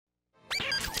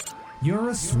You're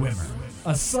a swimmer,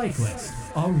 a cyclist,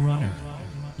 a runner.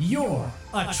 You're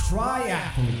a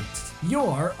triathlete.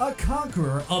 You're a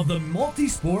conqueror of the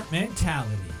multi-sport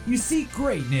mentality. You seek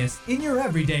greatness in your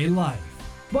everyday life.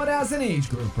 But as an age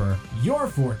grouper, your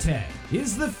forte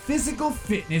is the physical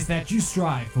fitness that you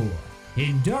strive for.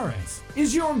 Endurance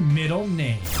is your middle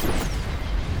name.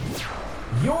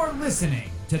 You're listening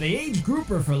to the Age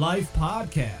Grouper for Life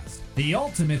podcast, the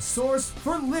ultimate source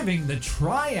for living the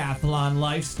triathlon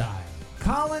lifestyle.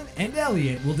 Colin and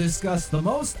Elliot will discuss the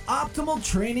most optimal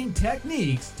training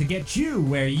techniques to get you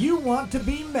where you want to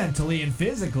be mentally and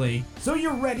physically, so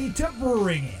you're ready to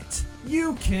bring it.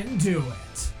 You can do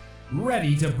it.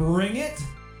 Ready to bring it?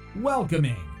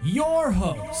 Welcoming your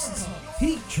hosts,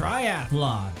 Peak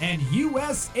Triathlon and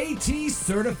USAT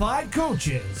certified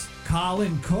coaches,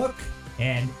 Colin Cook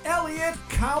and Elliot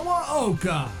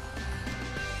Kawaoka.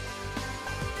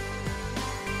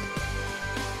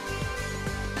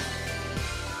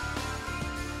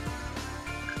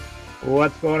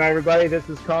 What's going on, everybody? This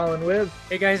is Colin with.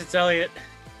 Hey guys, it's Elliot.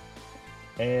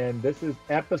 And this is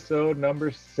episode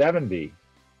number 70,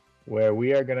 where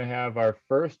we are going to have our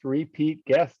first repeat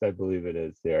guest, I believe it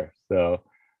is here. So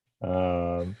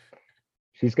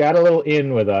she's got a little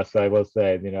in with us, I will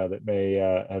say, that may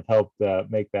have helped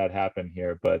make that happen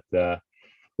here. But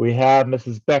we have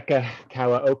Mrs. Becca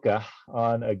Kawaoka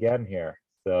on again here.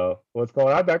 So what's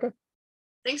going on, Becca?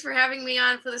 Thanks for having me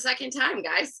on for the second time,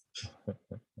 guys.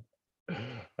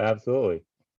 Absolutely.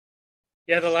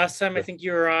 Yeah, the last time I think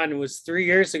you were on was 3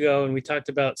 years ago, and we talked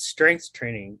about strength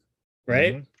training,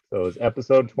 right? Mm-hmm. So it was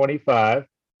episode 25,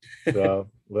 so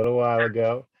a little while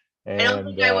ago. And, I don't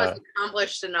think I was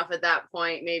accomplished enough at that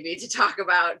point, maybe, to talk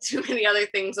about too many other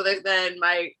things other than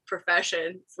my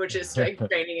profession, which is strength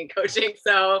training and coaching.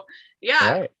 So,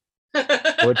 yeah.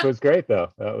 Right. Which was great,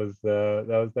 though. That was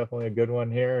definitely a good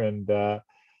one here. And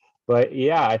but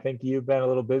yeah, I think you've been a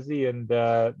little busy. And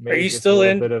maybe are you still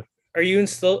in? Are you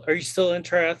still in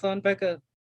triathlon, Becca?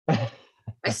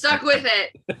 I stuck with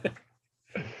it.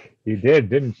 You did,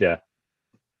 didn't you?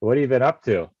 What have you been up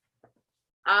to?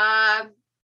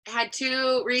 Had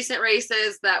two recent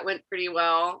races that went pretty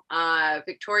well.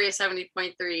 Victoria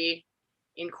 70.3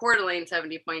 in Coeur d'Alene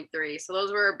 70.3. So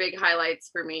those were big highlights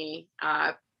for me.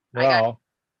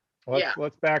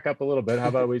 Let's back up a little bit. How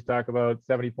about we talk about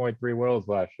 70.3 Worlds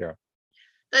last year?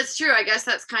 That's true. I guess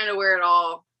that's kind of where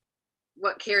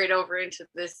what carried over into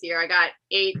this year. I got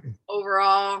 8th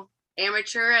overall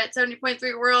amateur at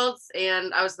 70.3 Worlds,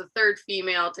 and I was the third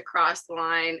female to cross the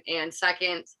line and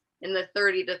second in the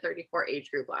 30 to 34 age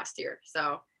group last year.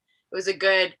 So it was a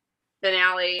good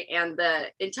finale, and the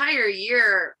entire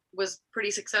year was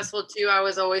pretty successful too. I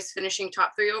was always finishing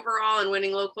top 3 overall and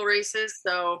winning local races.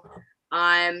 So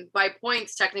by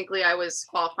points, technically I was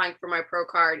qualifying for my pro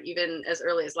card even as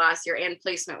early as last year and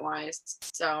placement wise.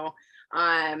 So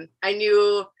I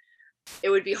knew it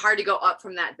would be hard to go up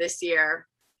from that this year.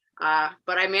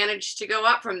 But I managed to go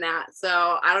up from that.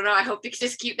 So I don't know. I hope to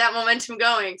just keep that momentum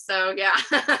going. So yeah.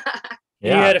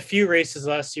 You had a few races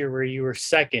last year where you were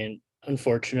second,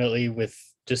 unfortunately, with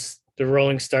just the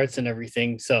rolling starts and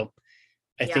everything. So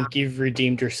I think you've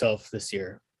redeemed yourself this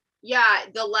year. Yeah.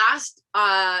 The last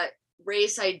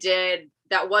race I did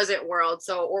that wasn't World,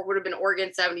 so it would have been Oregon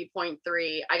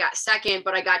 70.3. I got second,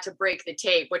 but I got to break the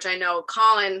tape, which I know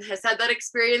Colin has had that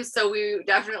experience, so we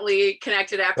definitely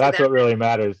connected after that. That's what really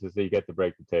matters, is that you get to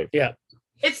break the tape. Yeah.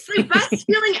 It's the best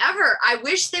feeling ever. I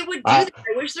wish they would do that.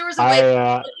 I wish there was a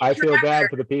way. I feel bad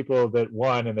for the people that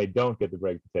won and they don't get to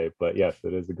break the tape, but yes,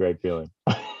 it is a great feeling.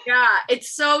 Yeah,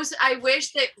 it's so. I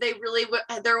wish that they really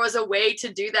there was a way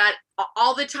to do that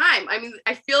all the time. I mean,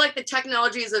 I feel like the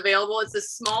technology is available. It's a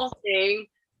small thing,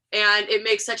 and it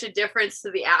makes such a difference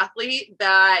to the athlete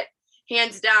that,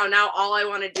 hands down, now all I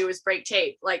want to do is break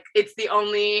tape. Like, it's the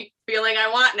only feeling I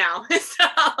want now.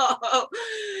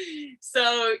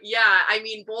 So yeah, I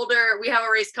mean, Boulder, we have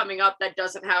a race coming up that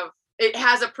it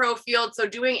has a pro field. So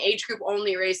doing age group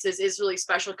only races is really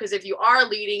special, because if you are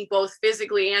leading both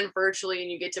physically and virtually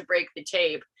and you get to break the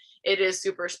tape, it is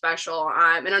super special.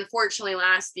 And unfortunately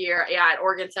last year, at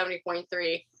Oregon 70.3,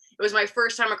 it was my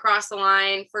first cross the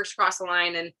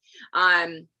line.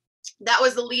 And that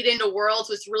was the lead into Worlds,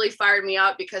 which really fired me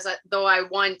up, because though I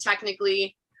won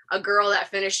technically, a girl that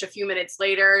finished a few minutes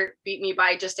later beat me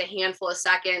by just a handful of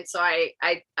seconds. So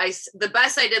the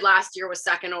best I did last year was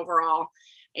second overall.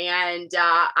 And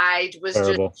I was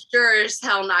just sure as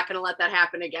hell not going to let that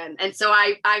happen again. And so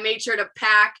I made sure to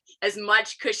pack as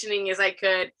much cushioning as I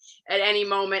could at any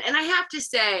moment. And I have to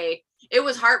say, it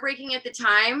was heartbreaking at the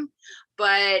time,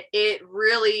 but it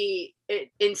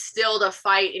instilled a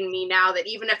fight in me now, that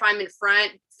even if I'm in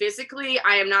front physically,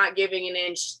 I am not giving an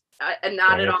inch, and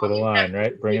not Bring at it all. to the line,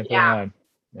 right? Bring it to the Yeah. line.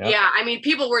 Yep. Yeah, I mean,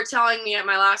 people were telling me at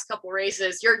my last couple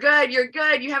races, you're good, you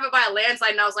have it by a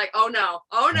landslide. And I was like, oh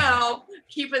no,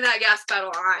 keeping that gas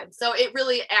pedal on. So it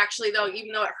really actually, though,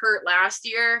 even though it hurt last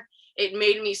year, it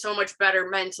made me so much better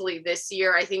mentally this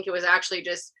year. I think it was actually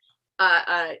just,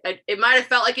 it might have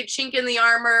felt like a chink in the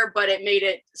armor, but it made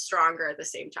it stronger at the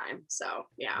same time. So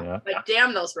yeah. But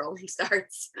damn those rolling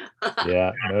starts.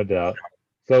 Yeah, no doubt.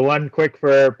 So one quick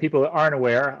for people that aren't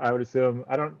aware, I would assume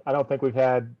I don't think we've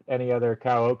had any other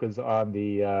Kawaokas on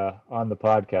the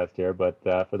podcast here, but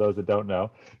for those that don't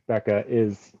know, Becca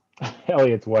is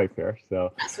Elliot's wife here,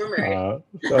 so throw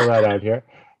that out here.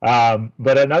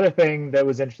 But another thing that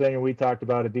was interesting, and we talked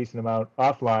about a decent amount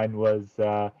offline, was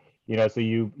so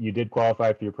you did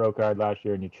qualify for your pro card last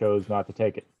year and you chose not to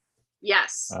take it.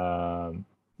 Yes.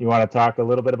 You want to talk a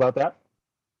little bit about that?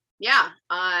 Yeah.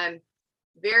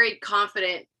 Very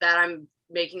confident that I'm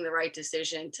making the right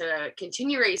decision to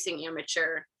continue racing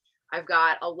amateur. I've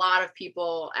got a lot of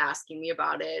people asking me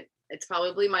about it. It's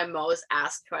probably my most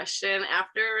asked question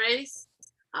after a race.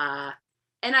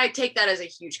 And I take that as a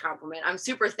huge compliment. I'm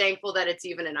super thankful that it's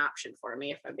even an option for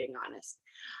me, if I'm being honest.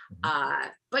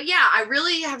 But yeah, I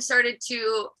really have started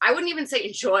to, I wouldn't even say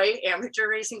enjoy amateur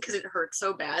racing because it hurts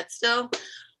so bad still.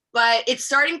 But it's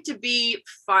starting to be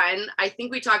fun. I think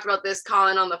we talked about this,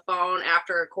 Colin, on the phone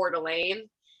after Coeur d'Alene,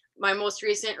 my most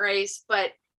recent race.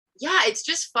 But yeah, it's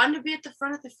just fun to be at the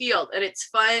front of the field. And it's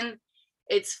fun.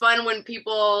 It's fun when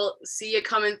people see you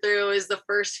coming through as the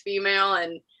first female.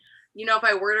 And, if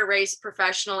I were to race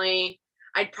professionally,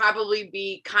 I'd probably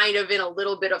be kind of in a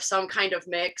little bit of some kind of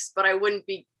mix, but I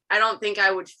don't think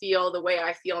I would feel the way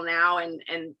I feel now. And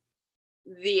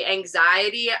the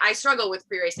anxiety, I struggle with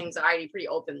pre-race anxiety pretty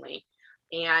openly,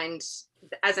 and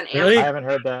as an really? I haven't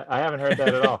heard that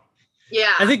at all.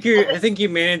 Yeah, I think you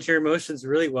manage your emotions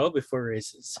really well before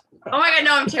races. Oh my god,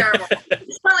 no, I'm terrible.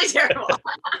 It's really terrible.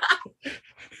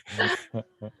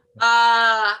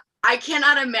 I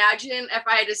cannot imagine if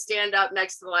I had to stand up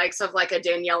next to the likes of like a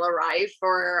Daniela Rife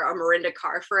or a Marinda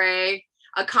Carfrae,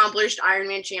 accomplished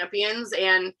Ironman champions,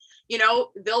 and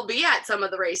they'll be at some of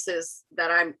the races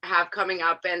that I have coming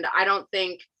up, and I don't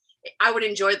think I would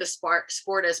enjoy the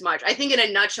sport as much. I think in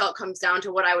a nutshell, it comes down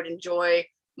to what I would enjoy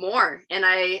more. And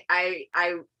I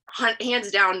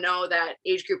hands down know that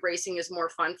age group racing is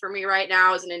more fun for me right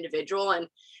now as an individual, and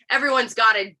everyone's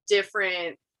got a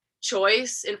different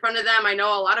choice in front of them. I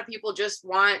know a lot of people just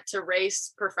want to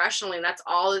race professionally, and that's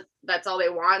all they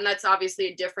want. And that's obviously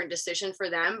a different decision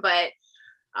for them. But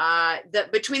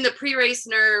between the pre-race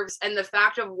nerves and the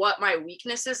fact of what my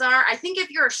weaknesses are, I think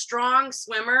if you're a strong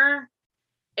swimmer,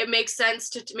 it makes sense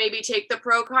to maybe take the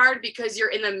pro card because you're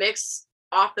in the mix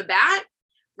off the bat,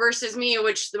 versus me,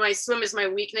 which my swim is my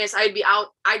weakness. I'd be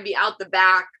out the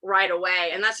back right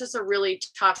away. And that's just a really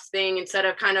tough thing. Instead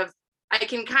of I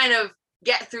can kind of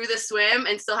get through the swim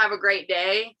and still have a great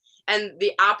day. And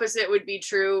the opposite would be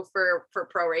true for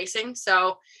pro racing.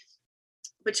 So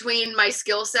between my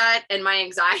skill set and my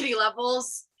anxiety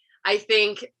levels, I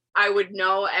think I would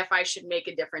know if I should make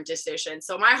a different decision.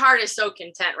 So my heart is so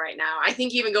content right now. I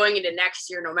think even going into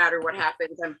next year, no matter what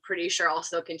happens, I'm pretty sure I'll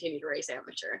still continue to race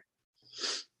amateur.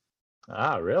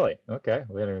 Ah, really? Okay.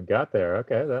 We haven't even got there.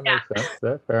 Okay. That makes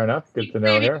sense. Fair enough. Good to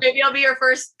know here. Maybe I'll be your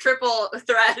first triple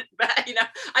threat, but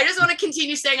I just want to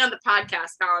continue staying on the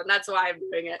podcast, Colin. That's why I'm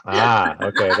doing it.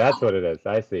 Okay. That's what it is.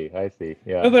 I see.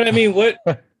 Yeah. No, but I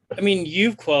mean,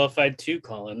 you've qualified too,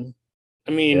 Colin.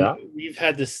 I mean, we've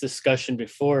had this discussion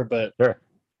before, but sure.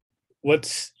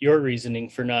 What's your reasoning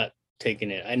for not taking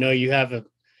it? I know you have a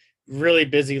really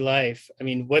busy life. I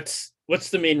mean, what's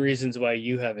the main reasons why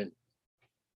you haven't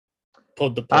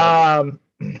pulled the plug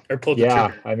or pulled the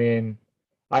trigger? I mean,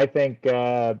 I think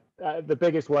the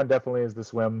biggest one definitely is the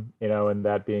swim, and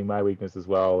that being my weakness as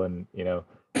well. And,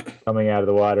 coming out of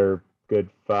the water good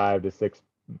 5 to 6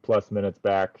 plus minutes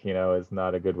back, is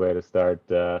not a good way to start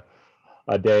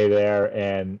a day there.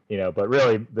 And, but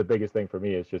really the biggest thing for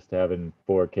me is just having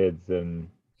 4 kids and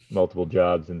multiple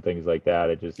jobs and things like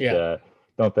that. I just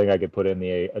don't think I could put in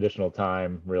the additional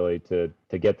time really to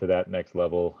get to that next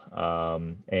level.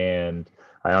 And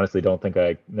I honestly don't think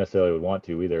I necessarily would want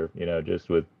to either, just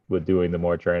with doing the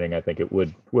more training. I think it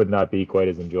would not be quite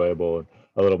as enjoyable and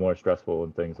a little more stressful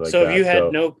and things like that. So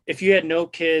if you had no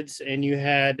kids and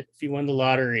if you won the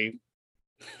lottery,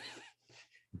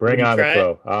 bring on the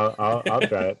pro. I'll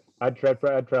try it. I'd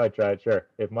probably try it. Sure.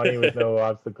 If money was no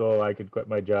obstacle, I could quit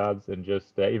my jobs and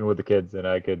just, even with the kids, and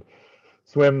I could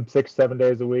swim 6-7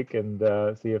 days a week and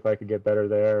see if I could get better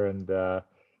there. And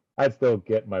I'd still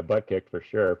get my butt kicked for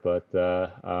sure, but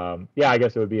yeah, I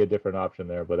guess it would be a different option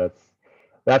there, but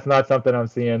that's not something I'm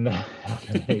seeing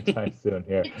happen anytime soon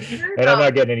here. And I'm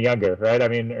not getting any younger, right? I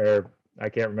mean, or I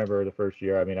can't remember the first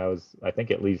year. I mean, I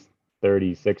think at least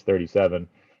 36, 37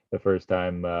 the first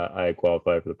time I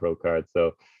qualified for the pro card.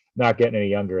 So not getting any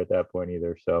younger at that point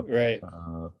either. So Right.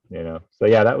 so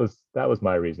yeah, that was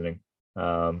my reasoning.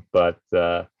 But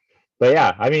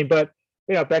yeah, I mean, but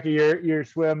Becky, your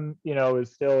swim,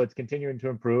 is still, it's continuing to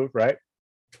improve, right?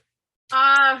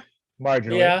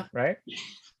 Marginally, Yeah. right?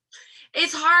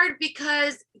 It's hard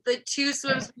because the 2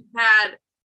 swims we've had,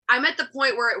 I'm at the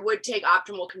point where it would take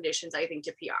optimal conditions, I think,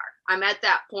 to PR. I'm at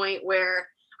that point where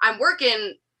I'm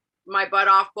working my butt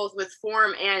off both with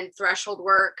form and threshold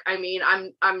work. I mean,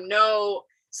 I'm no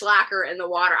slacker in the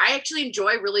water. I actually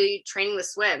enjoy really training the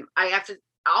swim. I have to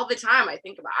all the time.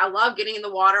 I love getting in the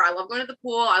water. I love going to the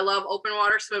pool. I love open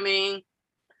water swimming.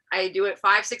 I do it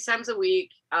 5-6 times a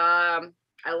week. I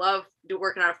love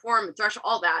working out of form and threshold,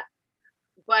 all that.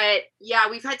 But yeah,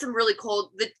 we've had some really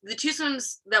cold. The 2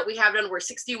 swims that we have done were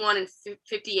 61 and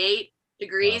 58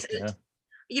 degrees. Oh,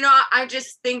 yeah. I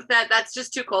just think that that's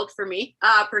just too cold for me.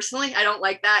 Personally, I don't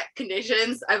like that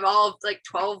conditions. I've all like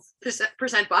 12%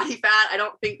 body fat. I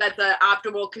don't think that's the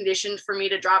optimal condition for me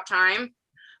to drop time.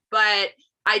 But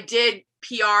I did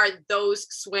PR those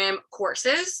swim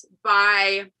courses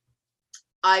by,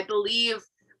 I believe,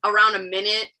 around a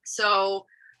minute. So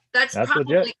that's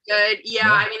probably legit. good.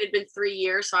 Yeah, I mean, it'd been 3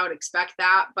 years, so I would expect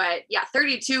that. But yeah,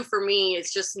 32 for me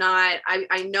is just not,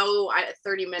 I know a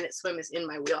 30-minute swim is in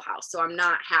my wheelhouse, so I'm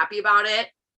not happy about it.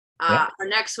 Our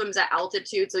next swim's at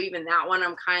altitude, so even that one,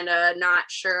 I'm kind of not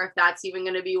sure if that's even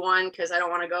going to be one, because I don't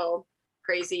want to go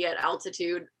crazy at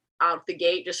altitude out the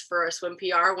gate just for a swim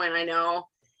PR when I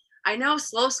know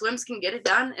slow swims can get it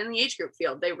done in the age group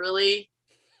field. They really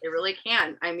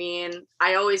can. I mean,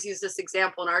 I always use this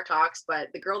example in our talks, but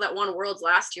the girl that won Worlds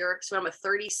last year swam a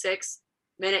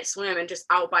 36-minute swim and just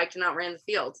outbiked and outran the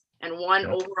field and won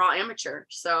overall amateur.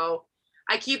 So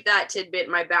I keep that tidbit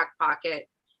in my back pocket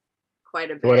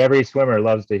quite a bit. What every swimmer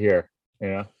loves to hear,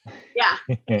 Yeah,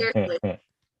 seriously.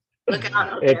 Look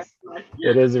out there.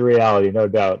 It is a reality, no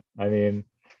doubt. I mean,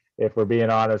 if we're being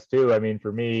honest too, I mean,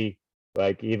 for me,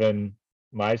 like even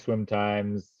my swim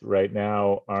times right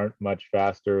now aren't much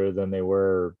faster than they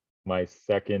were my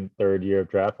second, third year of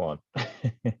triathlon,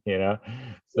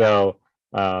 So,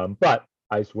 but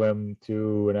I swim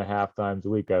 2.5 times a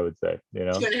week, I would say,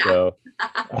 so,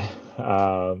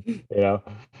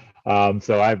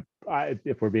 so I,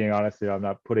 if we're being honest, I'm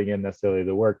not putting in necessarily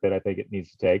the work that I think it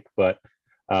needs to take, but,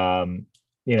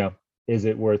 is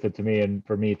it worth it to me? And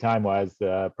for me, time wise,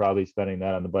 probably spending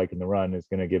that on the bike and the run is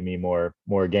going to give me more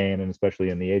gain, and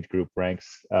especially in the age group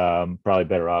ranks, probably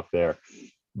better off there.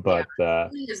 But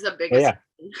is the biggest.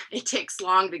 It takes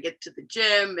long to get to the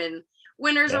gym, and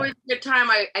winter's always a good time.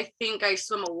 I think I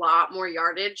swim a lot more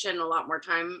yardage and a lot more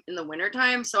time in the winter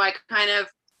time, so I kind of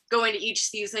go into each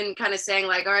season kind of saying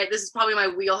like, all right, this is probably my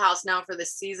wheelhouse now for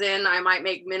this season. I might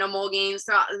make minimal gains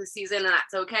throughout the season, and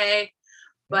that's okay.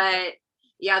 But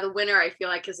yeah, the winter I feel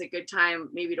like is a good time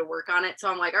maybe to work on it. So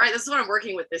I'm like, all right, this is what I'm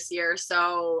working with this year.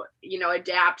 So,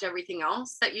 adapt everything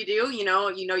else that you do.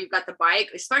 You've got the bike,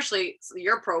 especially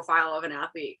your profile of an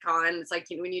athlete, Colin. It's like,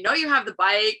 when you have the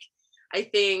bike, I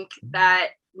think that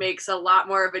makes a lot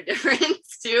more of a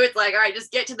difference too. It's like, all right,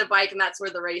 just get to the bike, and that's where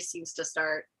the race seems to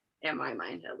start, in my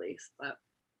mind at least. But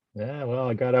yeah, well,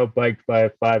 I got out biked by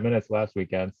 5 minutes last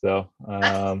weekend, so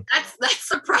that's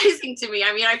surprising to me.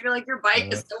 I mean, I feel like your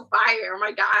bike is so fire. Oh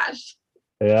my gosh.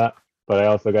 Yeah, but I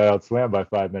also got out swam by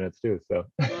 5 minutes too. So,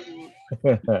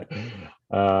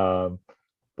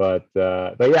 but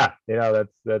yeah,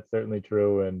 that's certainly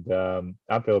true, and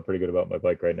I'm feeling pretty good about my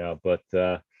bike right now. But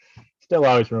still,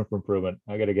 always room for improvement.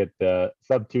 I got to get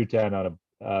sub 210 on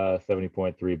a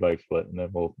 70.3 bike split, and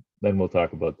then we'll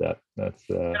talk about that. That's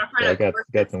I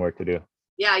got some work to do.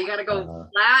 Yeah, you got to go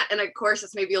flat, and of course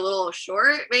it's maybe a little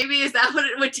short. Maybe is that what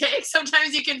it would take?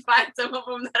 Sometimes you can find some of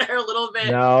them that are a little bit.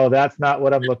 No, that's not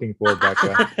what I'm looking for,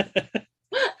 Becca.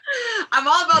 I'm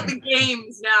all about the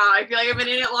games now. I feel like I've been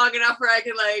in it long enough where I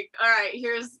can all right,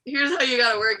 here's how you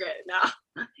got to work it. Now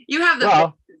you have the.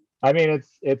 Well, I mean,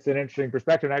 it's an interesting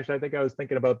perspective. And actually, I think I was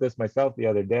thinking about this myself the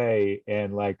other day,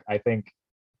 and I think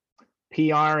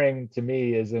PRing to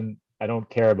me I don't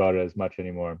care about it as much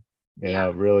anymore.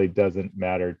 It really doesn't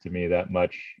matter to me that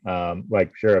much.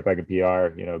 Sure, if I could PR,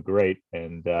 great.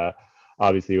 And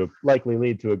obviously it would likely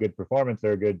lead to a good performance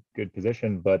or a good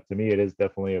position. But to me, it is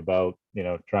definitely about,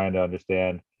 trying to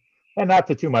understand and not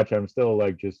to too much. I'm still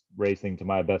like just racing to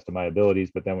my best of my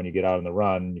abilities. But then when you get out on the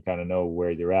run, you kind of know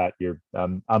where you're at.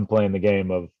 I'm playing the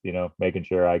game of, making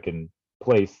sure I can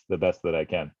place the best that I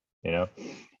can,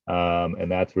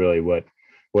 and that's really what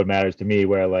matters to me.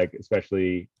 Where like,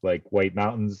 especially like White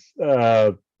Mountains,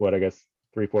 I guess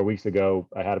 3-4 weeks ago,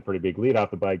 I had a pretty big lead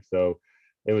off the bike, so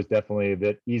it was definitely a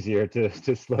bit easier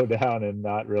to slow down and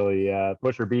not really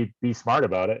push or be smart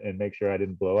about it and make sure I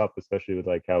didn't blow up, especially with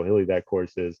like how hilly that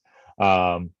course is.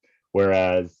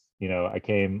 Whereas, I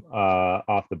came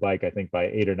off the bike, I think by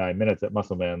 8 or 9 minutes at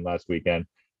Musselman last weekend.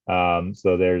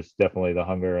 So there's definitely the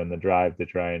hunger and the drive to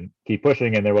try and keep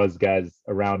pushing. And there was guys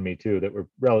around me too that were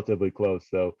relatively close.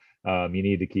 So you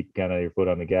need to keep kind of your foot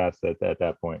on the gas at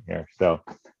that point here. So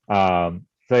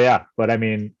yeah, but I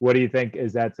mean, what do you think?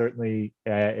 Is that certainly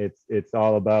it's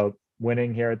all about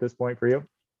winning here at this point for you?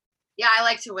 Yeah, I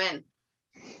like to win.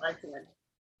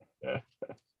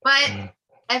 But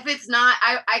if it's not,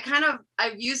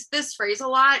 I've used this phrase a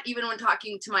lot, even when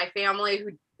talking to my family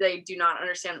who they do not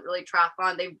understand really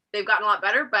triathlon. They've gotten a lot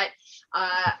better, but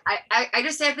I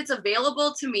just say if it's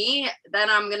available to me, then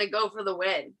I'm gonna go for the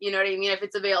win. You know what I mean? If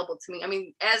it's available to me. I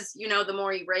mean, as you know, the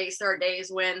more you race, there are days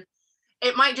when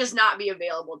it might just not be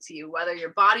available to you, whether your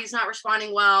body's not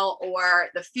responding well or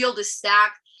the field is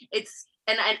stacked.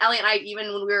 And Elliot and I,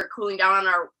 even when we were cooling down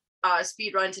on our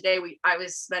speed run today, I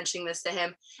was mentioning this to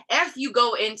him. If you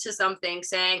go into something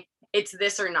saying it's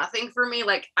this or nothing for me,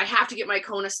 like I have to get my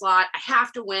Kona slot, I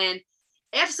have to win.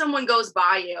 If someone goes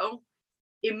by you,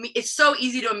 it's so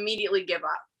easy to immediately give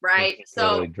up, right?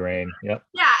 Totally drain. Yep.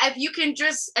 Yeah, if you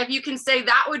can say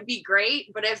that would be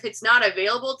great, but if it's not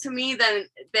available to me, then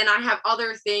I have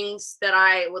other things that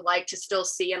I would like to still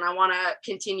see and I want to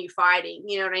continue fighting.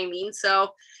 You know what I mean? So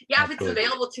yeah, if it's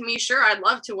available to me, sure, I'd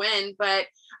love to win, but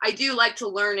I do like to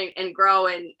learn and grow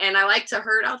and I like to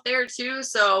hurt out there too.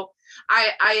 So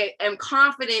I am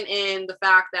confident in the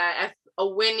fact that if a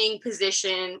winning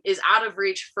position is out of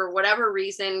reach for whatever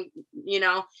reason,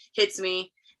 hits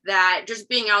me, that just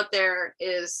being out there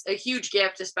is a huge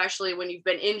gift, especially when you've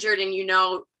been injured and you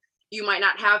might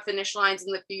not have finish lines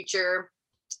in the future.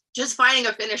 Just finding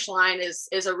a finish line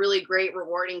is a really great,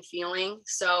 rewarding feeling.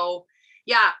 So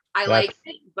yeah, I like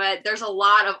it, but there's a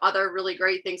lot of other really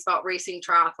great things about racing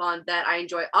triathlon that I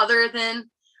enjoy other than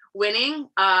winning.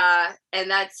 And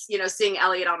that's, seeing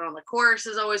Elliot out on the course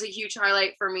is always a huge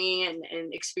highlight for me,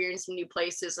 and experiencing new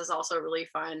places is also really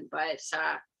fun. But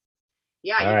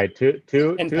yeah. All right. Two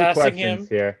questions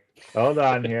here. Hold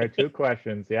on here. 2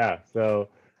 questions. Yeah. So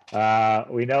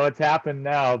we know it's happened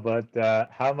now, but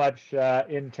how much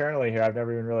internally here? I've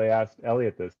never even really asked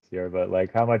Elliot this year, but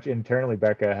like how much internally,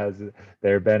 Becca, has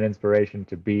there been inspiration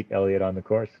to beat Elliot on the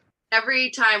course? Every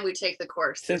time we take the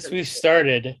course. Since we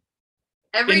started.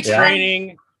 Every time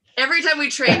we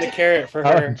train. The carrot for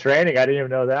her. In training. I didn't even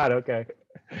know that. Okay.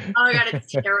 Oh my God,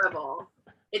 it's terrible.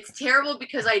 It's terrible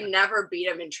because I never beat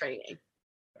him in training.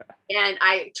 And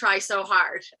I try so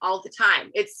hard all the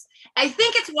time. I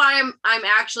think it's why I'm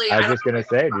actually. I was just gonna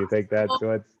say, do you think that's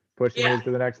what's pushing you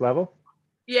to the next level?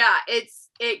 Yeah,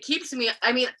 it keeps me.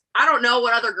 I mean, I don't know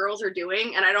what other girls are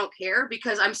doing, and I don't care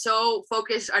because I'm so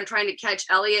focused on trying to catch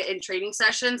Elliot in training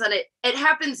sessions, and it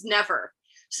happens never.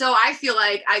 So I feel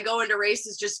like I go into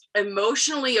races just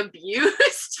emotionally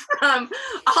abused from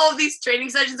all of these training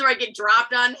sessions where I get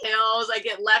dropped on hills, I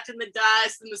get left in the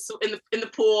dust in the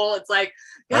pool. It's like,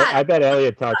 God. I bet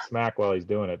Elliot talks smack while he's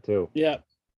doing it too. Yeah.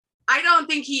 I don't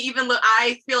think he even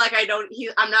I feel like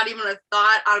I'm not even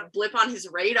a blip on his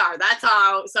radar. That's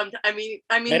how I mean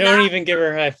I don't even give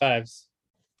her high fives.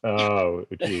 Oh,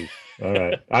 geez. All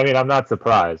right. I mean, I'm not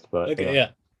surprised, but okay, yeah.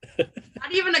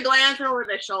 Not even a glance over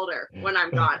the shoulder when I'm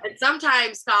gone. And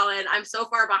sometimes, Colin, I'm so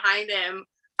far behind him,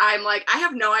 I'm like, I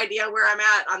have no idea where I'm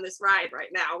at on this ride right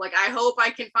now. Like, I hope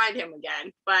I can find him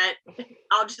again, but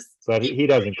I'll just. But he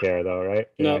doesn't care though, right?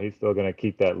 No. Yeah, he's still going to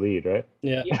keep that lead, right?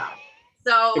 Yeah.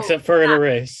 So. Except for in a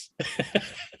race.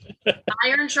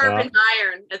 Iron sharpens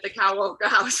iron at the Kawaoka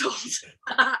household.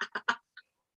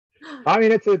 I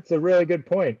mean, it's a really good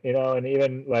point, and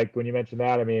even like when you mentioned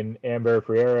that, I mean, Amber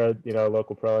Ferreira,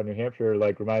 local pro in New Hampshire,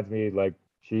 like reminds me, like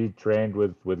she trained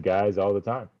with guys all the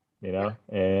time,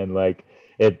 and like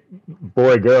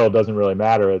boy, girl doesn't really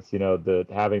matter. It's, the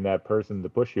having that person to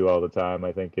push you all the time,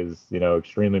 I think is,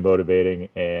 extremely motivating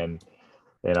and,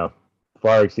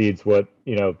 far exceeds what,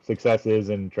 success is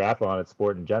in triathlon, it's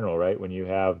sport in general, right? When you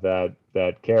have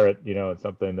that carrot, and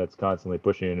something that's constantly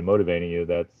pushing you and motivating you,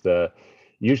 that's,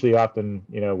 usually often,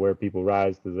 where people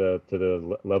rise to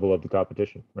the level of the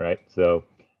competition, right? So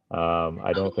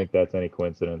I don't think that's any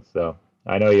coincidence. So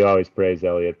I know you always praise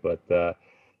Elliot, but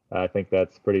I think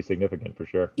that's pretty significant for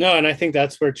sure. No, and I think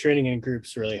that's where training in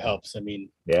groups really helps. I mean,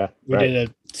 Yeah, we did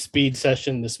a speed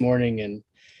session this morning, and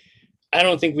I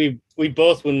don't think we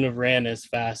both wouldn't have ran as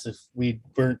fast if we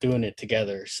weren't doing it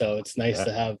together. So it's nice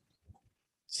to have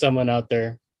someone out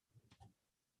there.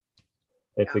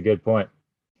 It's a good point.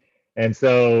 And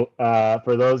so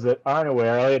for those that aren't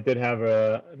aware, Elliot did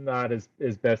have not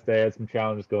his best day, had some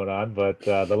challenges going on, but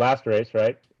the last race,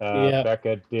 right?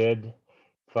 Becca did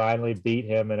finally beat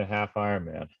him in a half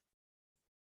Ironman.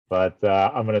 But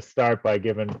I'm going to start by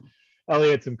giving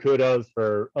Elliot some kudos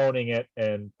for owning it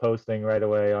and posting right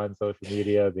away on social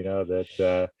media, you know,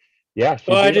 that,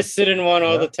 Well, I just didn't want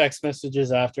all the text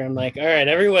messages after. I'm like, all right,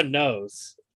 everyone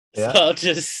knows. Yeah. So I'll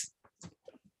just,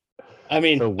 I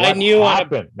mean, so I knew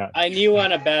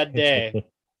on a bad day,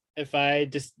 if I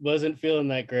just wasn't feeling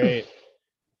that great,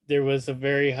 there was a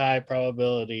very high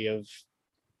probability of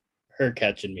her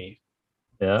catching me.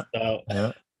 Yeah.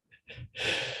 So,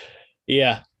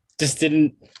 yeah, just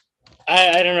didn't.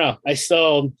 I don't know. I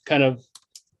still kind of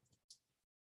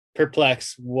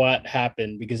perplexed what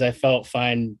happened because I felt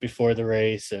fine before the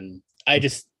race and I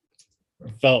just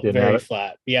felt very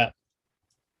flat. Yeah.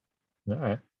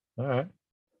 All right.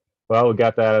 Well, we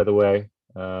got that out of the way.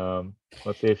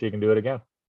 Let's see if she can do it again.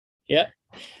 Yeah.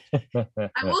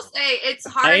 I will say it's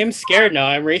hard. I am scared now.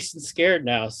 I'm racing scared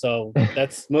now. So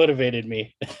that's motivated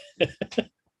me.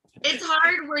 It's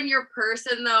hard when your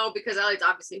person, though, because Elliott's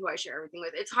obviously who I share everything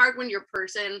with. It's hard when your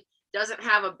person doesn't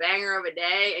have a banger of a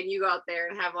day and you go out there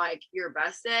and have like your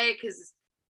best day, because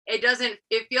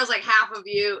it feels like half of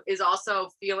you is also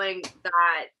feeling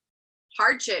that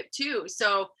hardship too.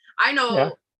 So I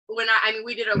know when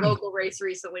we did a local race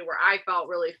recently where I felt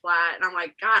really flat and I'm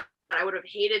like, God, I would have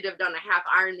hated to have done a half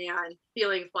Ironman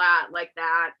feeling flat like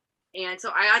that. And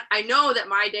so I know that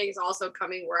my day is also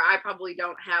coming where I probably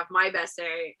don't have my best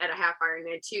day at a half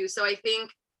Ironman too. So I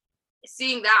think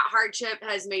seeing that hardship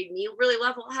has made me really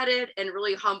level-headed and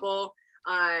really humble,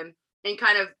 and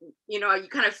kind of, you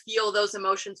kind of feel those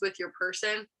emotions with your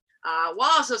person while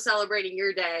also celebrating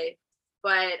your day.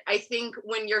 But I think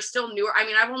when you're still newer,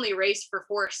 I've only raced for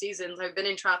 4 seasons. I've been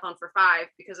in triathlon for 5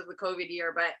 because of the COVID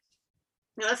year, but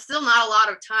that's still not a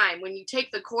lot of time. When you take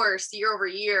the course year over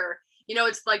year,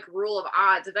 it's like rule of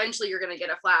odds. Eventually you're going to get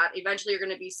a flat. Eventually you're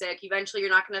going to be sick. Eventually you're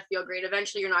not going to feel great.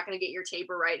 Eventually you're not going to get your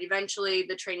taper right. Eventually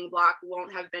the training block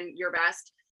won't have been your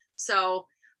best. So,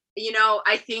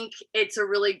 I think it's a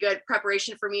really good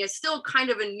preparation for me as still kind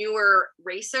of a newer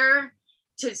racer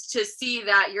to see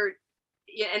that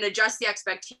and adjust the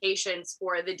expectations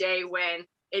for the day when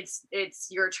it's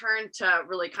your turn to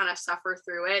really kind of suffer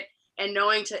through it. And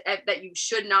knowing that you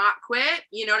should not quit,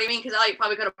 you know what I mean? Because Elliot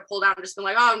probably could have pulled out and just been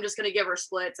like, oh, I'm just going to give her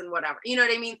splits and whatever. You know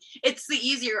what I mean? It's the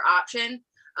easier option,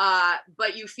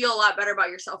 but you feel a lot better about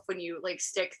yourself when you like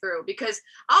stick through. Because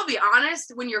I'll be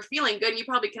honest, when you're feeling good, and you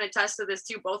probably can attest to this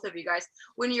too, both of you guys,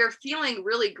 when you're feeling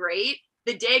really great,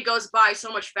 the day goes by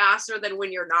so much faster than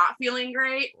when you're not feeling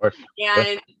great.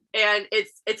 And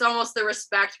it's almost the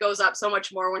respect goes up so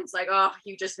much more when it's like, oh,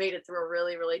 you just made it through a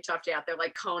really, really tough day out there.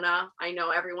 Like Kona, I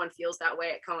know everyone feels that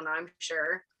way at Kona, I'm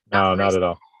sure. No, not at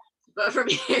all. But for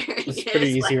me, it's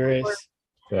pretty easy race.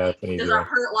 Yeah, it's an easy race. There's a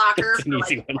hurt locker for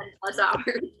like 10 plus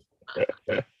hours.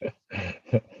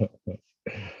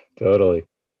 Totally.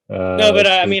 No, but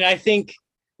I think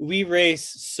we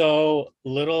race so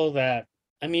little that,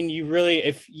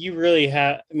 if you really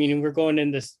have, we're going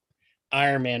in this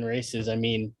Ironman races.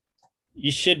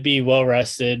 You should be well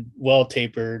rested, well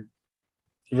tapered,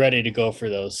 ready to go for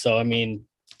those. So,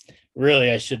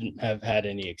 really, I shouldn't have had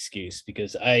any excuse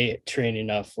because I train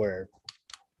enough where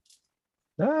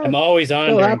I'm always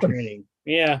on during training.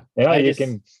 Yeah. You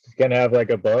can have like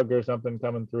a bug or something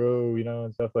coming through,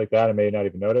 and stuff like that. I may not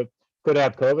even know it. Could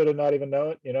have COVID and not even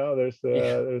know it. There's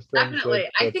things definitely.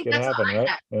 that I think can that's happen,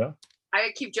 right?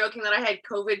 I keep joking that I had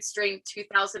COVID strain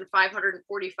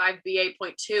 2545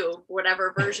 BA.2,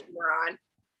 whatever version we're on,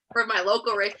 for my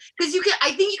local race. Because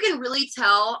I think you can really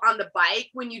tell on the bike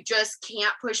when you just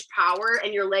can't push power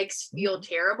and your legs feel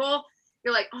terrible.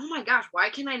 You're like, oh my gosh, why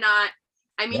can I not?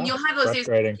 You'll have those days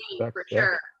for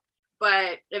sure.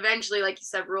 But eventually, like you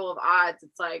said, rule of odds,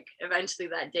 it's like eventually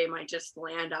that day might just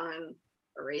land on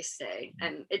a race day.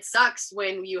 And it sucks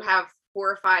when you have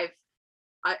 4 or 5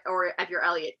 or if you're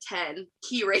Elliot, 10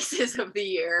 key races of the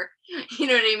year. You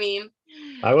know what I mean?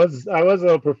 I was a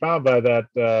little profound by that.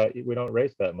 We don't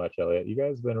race that much, Elliot. You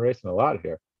guys have been racing a lot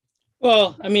here.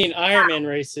 Well, Ironman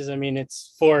races,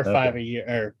 it's 4 or 5 a year,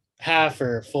 or half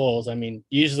or fulls.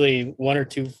 Usually 1 or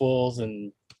 2 fulls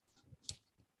and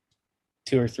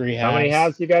 2 or 3 halves. How many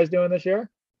halves you guys doing this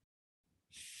year?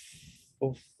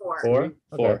 4. 4?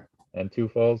 Okay. And 2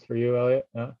 falls for you, Elliot?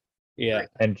 Yeah.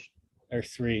 And or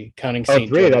 3, counting oh, St.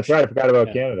 3. George. That's right. I forgot about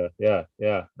Yeah. Canada. Yeah.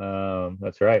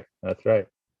 That's right.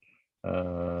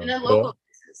 And then Cool. local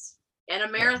races and a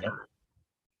marathon.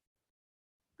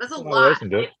 That's a Well, lot. racing,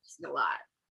 dude. That's a lot.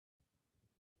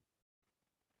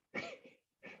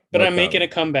 But No I'm making a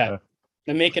comment. comeback.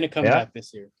 I'm making a comeback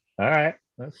this year. All right.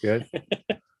 That's good.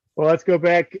 Well, let's go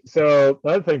back. So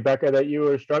another thing, Becca, that you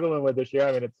were struggling with this year,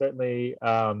 I mean, it certainly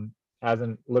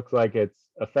looks like it's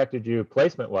affected you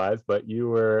placement wise, but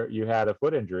you had a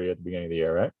foot injury at the beginning of the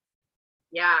year, right?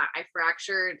 Yeah, I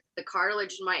fractured the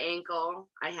cartilage in my ankle.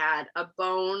 I had a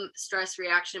bone stress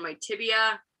reaction in my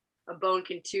tibia, a bone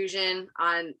contusion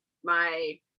on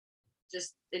my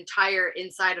just entire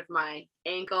inside of my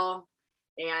ankle,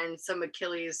 and some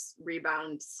Achilles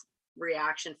rebounds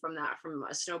reaction from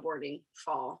a snowboarding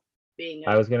fall.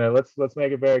 Let's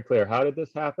make it very clear. How did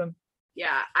this happen?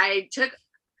 Yeah, Elliot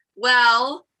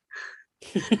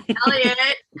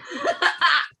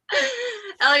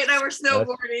and I were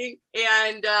snowboarding,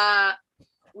 and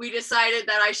we decided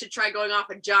that I should try going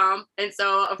off a jump. And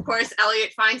so, of course,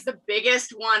 Elliot finds the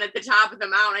biggest one at the top of the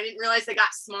mountain. I didn't realize they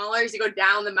got smaller as you go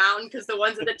down the mountain, because the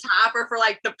ones at the top are for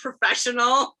like the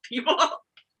professional people.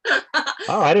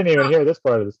 Oh, I didn't even hear this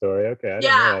part of the story. Okay, I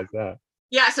didn't realize that.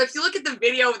 Yeah, so if you look at the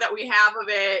video that we have of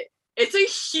it, it's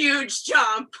a huge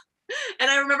jump. And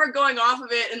I remember going off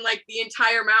of it, and like the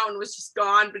entire mountain was just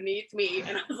gone beneath me.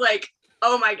 And I was like,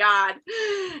 oh my God.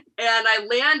 And I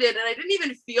landed, and I didn't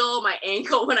even feel my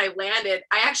ankle when I landed.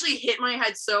 I actually hit my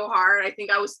head so hard, I think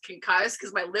I was concussed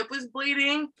because my lip was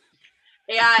bleeding.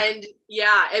 And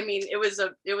yeah, I mean, it was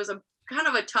a kind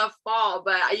of a tough fall,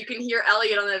 but you can hear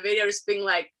Elliot on the video just being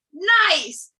like,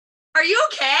 nice. Are you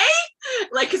okay?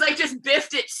 Like, because I just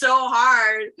biffed it so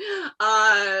hard.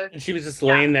 And she was just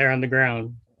laying there on the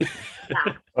ground.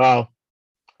 Yeah. Well,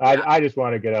 I just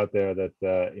want to get out there that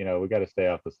we got to stay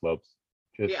off the slopes.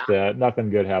 Just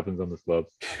nothing good happens on the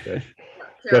slopes.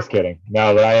 Just kidding.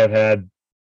 No, but I have had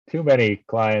too many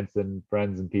clients and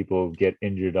friends and people get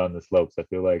injured on the slopes. I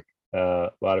feel like a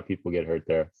lot of people get hurt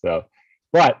there. So,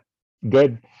 but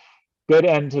good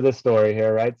end to the story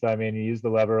here, right? So I mean, you used the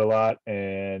lever a lot,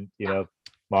 and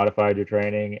modified your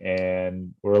training,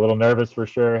 and we're a little nervous for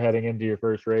sure heading into your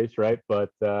first race, right?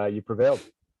 But you prevailed.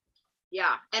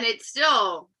 Yeah, and it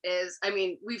still is. I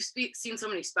mean, we've seen so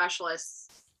many specialists,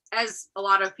 as a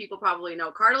lot of people probably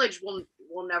know. Cartilage will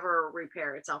never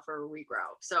repair itself or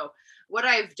regrow. So what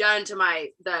I've done to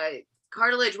the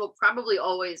cartilage will probably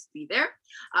always be there.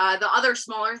 The other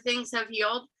smaller things have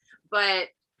healed, but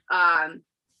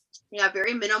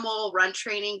very minimal run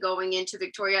training going into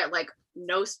Victoria, like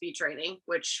no speed training,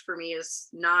 which for me is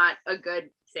not a good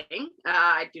thing.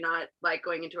 I do not like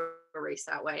going into a race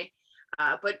that way.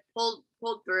 But pulled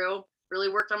through, really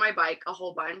worked on my bike a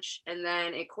whole bunch. And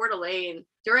then at Coeur d'Alene,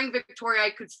 during Victoria, I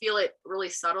could feel it really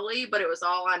subtly, but it was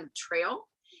all on trail.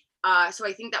 So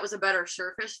I think that was a better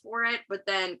surface for it. But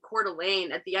then Coeur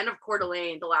d'Alene, at the end of Coeur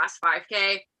d'Alene, the last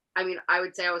 5K, I mean, I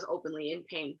would say I was openly in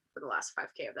pain for the last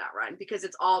 5K of that run, because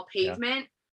it's all pavement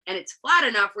and it's flat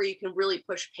enough where you can really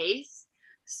push pace.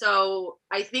 So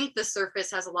I think the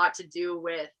surface has a lot to do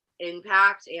with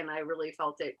impact, and I really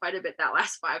felt it quite a bit that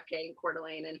last 5K in Coeur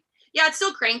d'Alene. And yeah, it's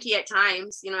still cranky at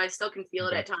times. I still can feel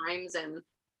it at times, and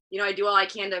I do all I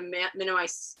can to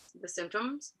minimize the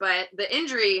symptoms. But the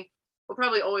injury will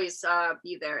probably always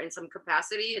be there in some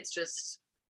capacity. It's just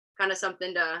kind of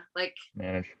something to like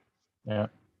manage,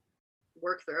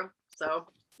 work through. So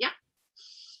yeah,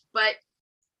 but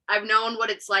I've known what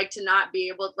it's like to not be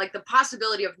able, like the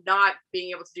possibility of not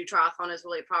being able to do triathlon is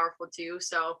really powerful too.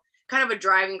 So kind of a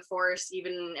driving force,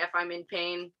 even if I'm in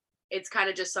pain. It's kind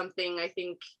of just something I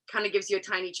think kind of gives you a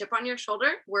tiny chip on your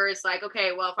shoulder, where it's like,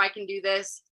 okay, well, if I can do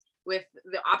this with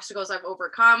the obstacles I've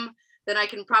overcome, then I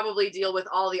can probably deal with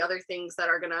all the other things that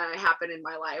are going to happen in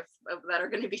my life that are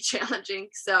going to be challenging.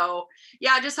 So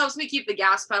yeah, it just helps me keep the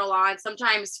gas pedal on.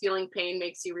 Sometimes feeling pain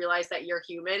makes you realize that you're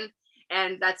human,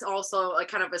 and that's also a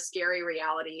kind of a scary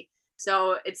reality.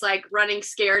 So it's like running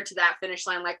scared to that finish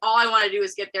line. Like, all I want to do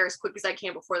is get there as quick as I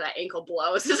can before that ankle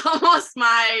blows is almost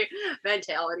my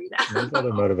mentality now. There's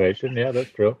other motivation. Yeah, that's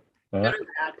true. Good or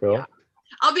bad. Cool. Yeah.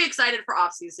 I'll be excited for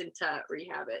off season to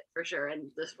rehab it for sure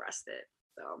and just rest it.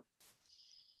 So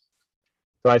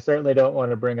I certainly don't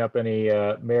want to bring up any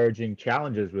marriaging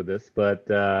challenges with this, but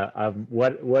I'm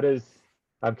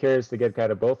curious to get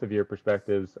kind of both of your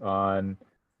perspectives on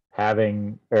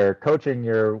having or coaching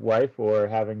your wife or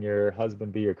having your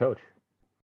husband be your coach.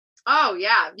 Oh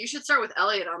yeah, you should start with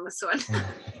Elliot on this one.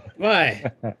 Why?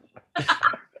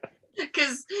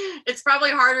 Because it's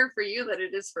probably harder for you than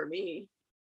it is for me.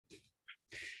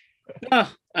 No,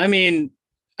 I mean,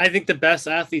 I think the best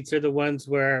athletes are the ones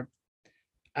where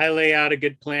I lay out a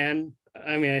good plan.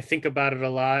 I mean, I think about it a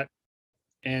lot,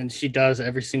 and she does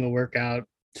every single workout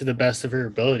to the best of her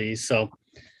abilities. So,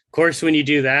 of course, when you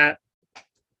do that,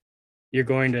 you're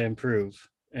going to improve.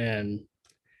 And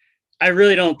I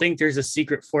really don't think there's a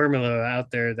secret formula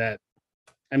out there that,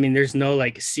 I mean, there's no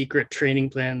like secret training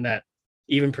plan that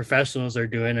even professionals are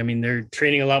doing. I mean, they're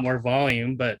training a lot more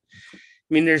volume, but I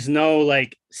mean, there's no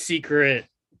like secret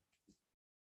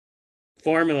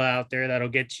formula out there that'll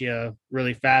get you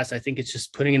really fast. I think it's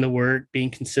just putting in the work, being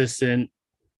consistent,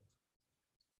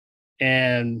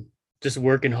 and just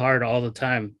working hard all the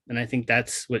time. And I think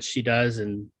that's what she does.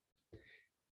 And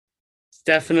it's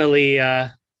definitely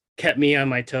kept me on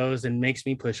my toes and makes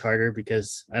me push harder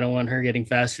because I don't want her getting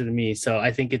faster than me. So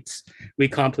I think we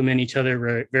complement each other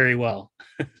very, very well.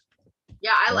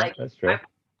 Yeah, I like that's true.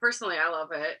 Personally, I love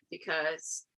it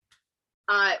because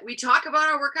we talk about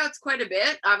our workouts quite a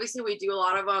bit. Obviously, we do a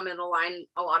lot of them and align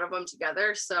a lot of them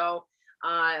together. So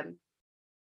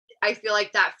I feel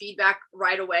like that feedback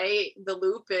right away, the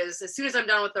loop is as soon as I'm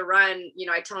done with the run,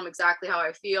 I tell him exactly how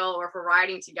I feel, or if we're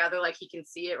riding together, like he can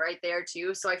see it right there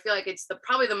too. So I feel like it's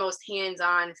probably the most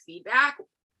hands-on feedback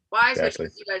wise, Exactly.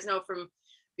 which you guys know from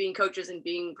being coaches and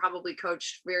being probably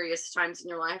coached various times in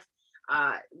your life.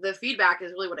 The feedback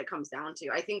is really what it comes down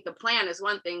to. I think the plan is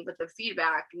one thing, but the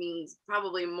feedback means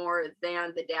probably more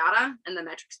than the data and the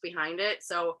metrics behind it.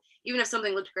 So even if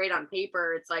something looked great on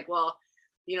paper, it's like, well,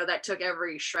 that took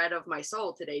every shred of my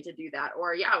soul today to do that.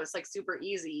 Or yeah, it was like super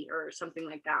easy or something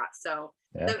like that. So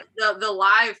Yeah. the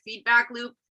live feedback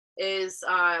loop is,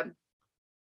 I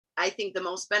think, the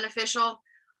most beneficial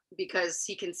because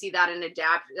he can see that and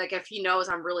adapt. Like if he knows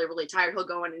I'm really, really tired, he'll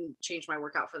go in and change my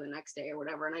workout for the next day or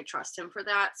whatever. And I trust him for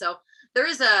that. So there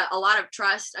is a lot of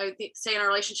trust, I would say, in our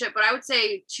relationship, but I would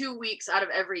say 2 weeks out of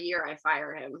every year, I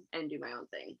fire him and do my own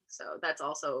thing. So that's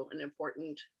also an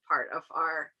important part of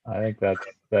our. I think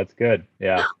that's good.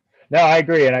 Yeah. No, I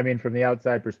agree. And I mean, from the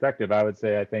outside perspective, I would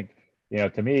say, I think,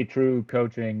 to me, true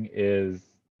coaching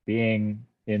is being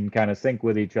in kind of sync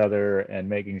with each other and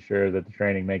making sure that the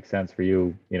training makes sense for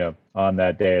you, on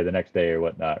that day or the next day or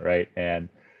whatnot. Right. And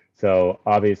so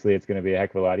obviously it's going to be a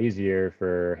heck of a lot easier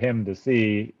for him to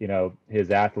see,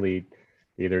 his athlete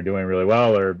either doing really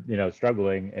well or,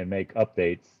 struggling, and make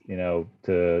updates,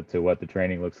 to what the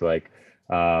training looks like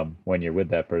when you're with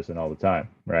that person all the time.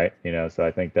 Right. So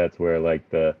I think that's where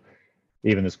like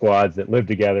even the squads that live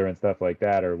together and stuff like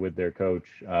that are with their coach.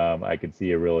 I could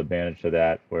see a real advantage to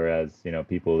that. Whereas,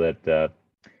 people that,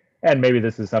 and maybe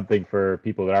this is something for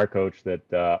people that are coached that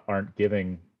aren't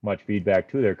giving much feedback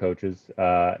to their coaches.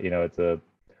 It's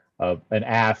an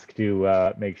ask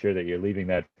to make sure that you're leaving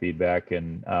that feedback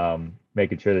and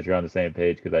making sure that you're on the same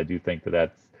page, because I do think that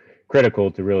that's critical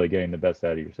to really getting the best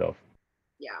out of yourself.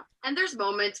 Yeah. And there's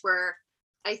moments where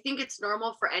I think it's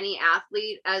normal for any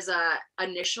athlete as a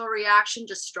initial reaction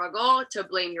to struggle to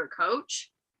blame your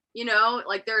coach.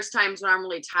 Like there's times when I'm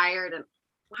really tired and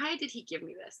why did he give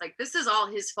me this? Like, this is all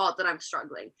his fault that I'm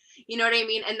struggling. You know what I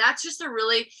mean? And that's just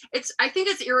I think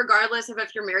it's irregardless of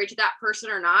if you're married to that person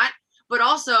or not, but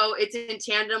also it's in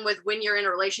tandem with when you're in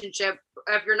a relationship,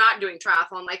 if you're not doing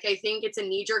triathlon. Like, I think it's a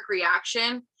knee-jerk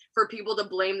reaction for people to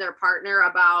blame their partner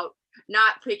about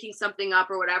not picking something up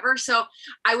or whatever. So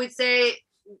I would say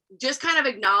just kind of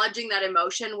acknowledging that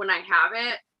emotion when I have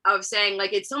it, of saying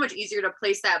like, it's so much easier to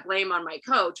place that blame on my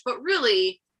coach, but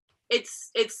really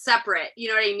it's separate. You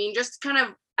know what I mean? Just kind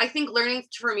of, I think, learning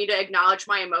for me to acknowledge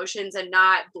my emotions and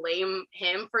not blame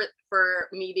him for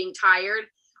me being tired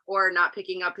or not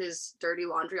picking up his dirty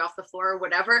laundry off the floor or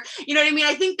whatever. You know what I mean?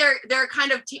 I think they're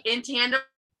kind of in tandem.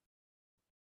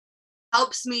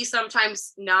 Helps me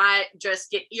sometimes not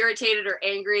just get irritated or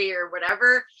angry or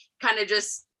whatever. Kind of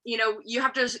just, you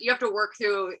have to work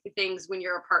through things when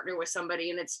you're a partner with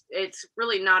somebody, and it's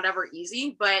really not ever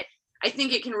easy, but I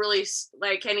think it can really,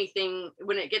 like anything,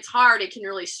 when it gets hard, it can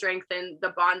really strengthen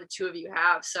the bond the two of you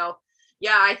have. So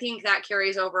yeah, I think that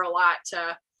carries over a lot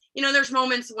to, there's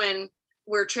moments when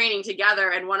we're training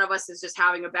together and one of us is just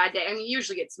having a bad day. I mean,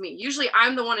 usually it's me. Usually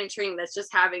I'm the one in training that's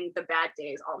just having the bad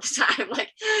days all the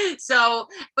time.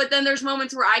 But then there's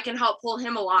moments where I can help pull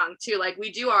him along too. Like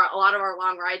we do a lot of our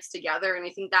long rides together. And I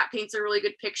think that paints a really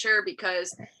good picture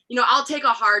because, I'll take a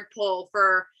hard pull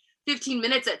for 15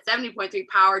 minutes at 70.3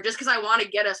 power just because I want to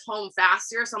get us home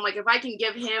faster. So I'm like, if I can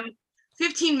give him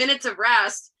 15 minutes of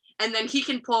rest, and then he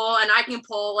can pull and I can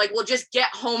pull, like, we'll just get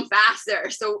home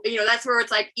faster. So, that's where it's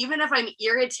like, even if I'm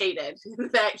irritated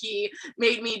that he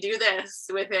made me do this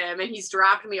with him and he's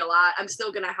dropped me a lot, I'm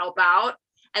still going to help out.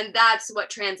 And that's what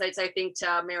translates, I think,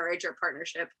 to marriage or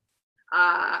partnership.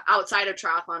 outside of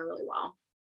triathlon really well.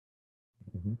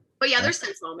 Mhm. But yeah, there's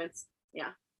tense moments.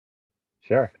 Yeah.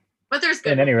 Sure. But there's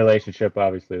good In any moments. relationship,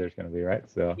 obviously, there's going to be, right?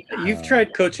 So You've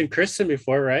tried coaching Kristen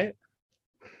before, right?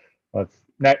 let's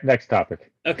next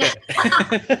topic. Okay.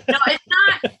 No, it's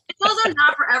not. It's also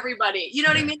not for everybody. You know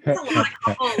what I mean? There's a lot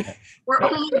of couples where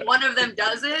only one of them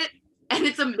does it, and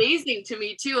it's amazing to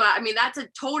me too. I mean, that's a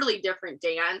totally different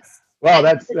dance. Well,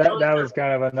 And that was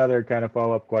kind of another kind of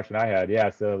follow-up question I had. Yeah,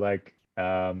 so like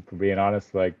for being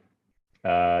honest, like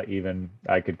even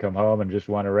I could come home and just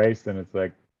want to race, and it's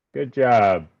like, good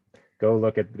job. Go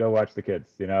watch the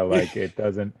kids. You know, like it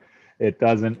doesn't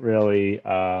really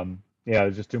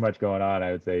there's just too much going on,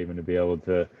 I would say, even to be able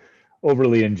to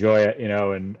overly enjoy it,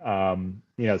 and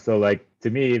so like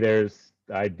to me,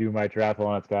 I do my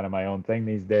triathlon, it's kind of my own thing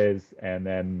these days, and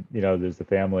then there's the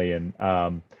family, and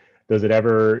does it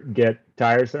ever get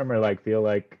tiresome or like feel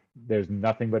like there's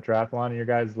nothing but triathlon in your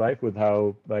guys' life with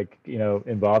how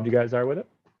involved you guys are with it?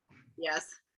 Yes.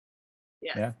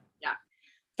 Yeah.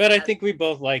 But I think we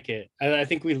both like it. I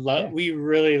think we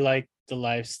really like the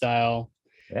lifestyle.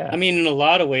 Yeah. I mean, in a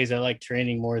lot of ways, I like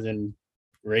training more than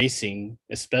racing,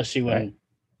 especially when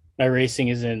my racing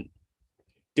isn't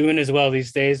doing as well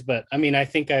these days. But I mean, I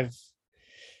think I've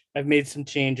made some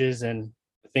changes, and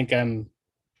I think I'm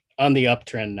on the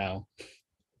uptrend now.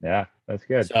 Yeah, that's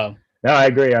good. So no, I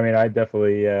agree. I mean, I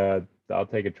definitely I'll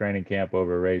take a training camp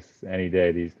over a race any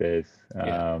day these days.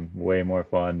 Way more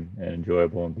fun and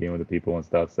enjoyable, and being with the people and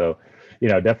stuff. So,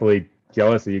 definitely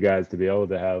jealous of you guys to be able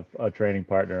to have a training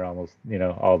partner almost,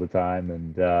 all the time,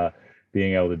 and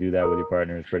being able to do that with your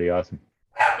partner is pretty awesome.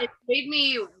 It made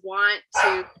me want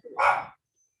to,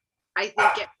 I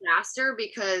think, get faster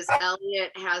because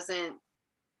Elliot hasn't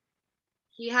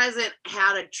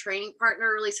had a training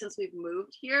partner really since we've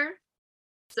moved here.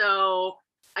 So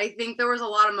I think there was a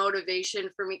lot of motivation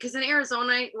for me because in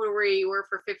Arizona, where we were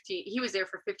for 15, he was there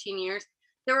for 15 years.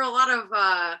 There were a lot of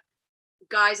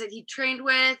guys that he trained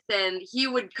with, and he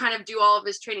would kind of do all of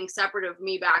his training separate of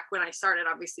me back when I started,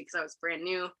 obviously, because I was brand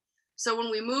new. So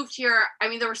when we moved here, I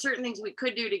mean, there were certain things we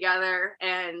could do together.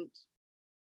 And,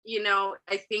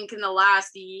 I think in the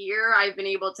last year, I've been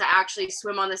able to actually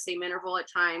swim on the same interval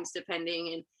at times,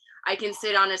 depending. And I can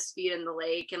sit on his feet in the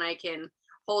lake, and I can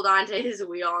hold on to his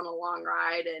wheel on a long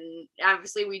ride. And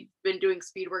obviously we've been doing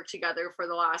speed work together for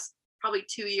the last probably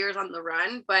 2 years on the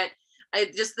run, but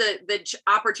just the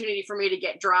opportunity for me to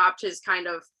get dropped has kind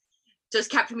of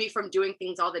just kept me from doing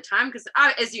things all the time. Cause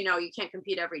as you know, you can't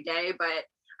compete every day, but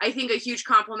I think a huge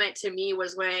compliment to me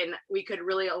was when we could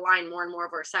really align more and more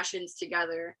of our sessions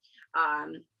together.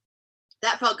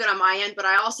 That felt good on my end, but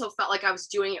I also felt like I was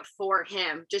doing it for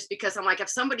him, just because I'm like, if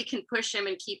somebody can push him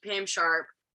and keep him sharp,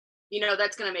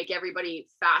 that's going to make everybody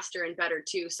faster and better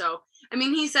too. So, I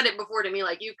mean, he said it before to me,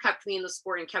 like, you kept me in the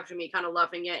sport and kept me kind of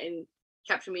loving it and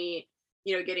kept me,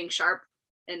 getting sharp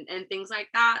and things like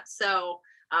that. So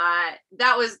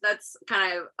that's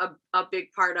kind of a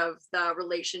big part of the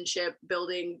relationship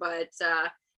building. But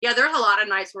yeah, there's a lot of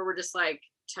nights where we're just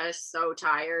so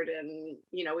tired, and,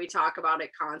 we talk about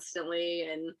it constantly.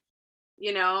 And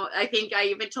I think I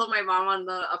even told my mom on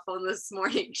the phone this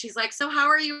morning. She's like, so how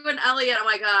are you and Elliot? I'm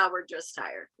like, we're just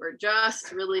tired. We're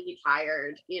just really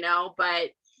tired,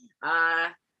 but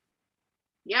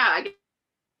yeah,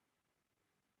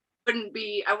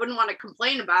 I wouldn't want to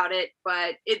complain about it,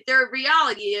 but their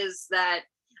reality is that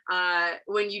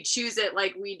when you choose it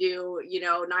like we do,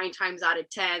 9 times out of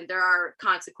 10, there are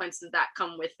consequences that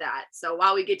come with that. So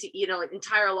while we get to eat an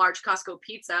entire large Costco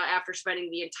pizza after spending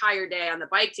the entire day on the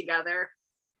bike together,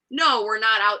 no, we're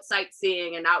not out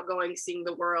sightseeing and seeing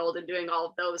the world and doing all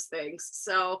of those things.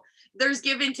 So there's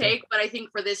give and take, but I think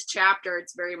for this chapter,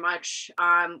 it's very much,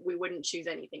 we wouldn't choose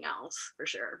anything else for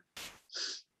sure.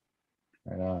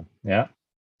 Right on. Yeah.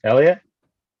 Elliot?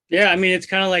 Yeah, I mean, it's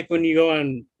kind of like when you go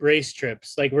on race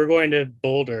trips, like we're going to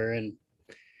Boulder, and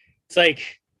it's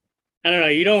like, I don't know,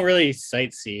 you don't really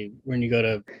sightsee when you go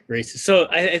to races. So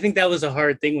I think that was a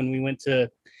hard thing when we went to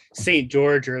St.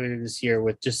 George earlier this year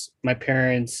with just my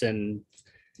parents and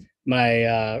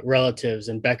my relatives,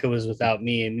 and Becca was without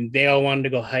me, and they all wanted to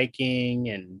go hiking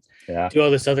and do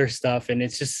all this other stuff. And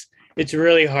it's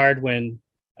really hard when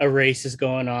a race is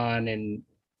going on and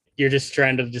you're just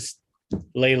trying to just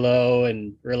lay low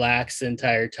and relax the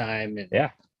entire time and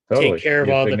totally take care of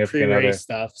all the pre-race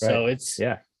stuff. Right. So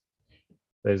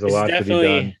there's a lot to be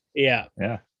done. Yeah.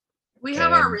 We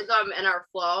have our rhythm and our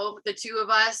flow, the two of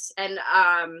us, and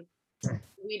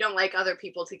we don't like other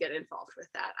people to get involved with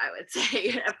that. I would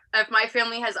say if my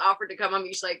family has offered to come, I'm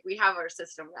usually like, we have our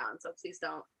system down, so please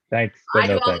don't. Thanks, but I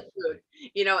no do all thanks. the food.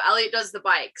 You know, Elliot does the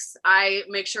bikes. I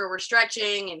make sure we're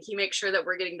stretching, and he makes sure that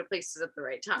we're getting to places at the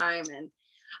right time. And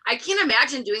I can't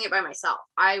imagine doing it by myself.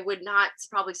 I would not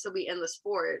probably still be in the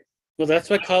sport. Well, that's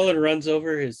why Colin runs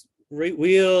over his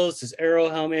wheels, his aero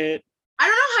helmet. I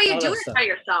don't know how you all do that it stuff. by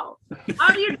yourself.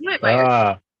 How do you do it by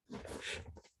yourself?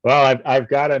 Well, I've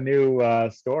got a new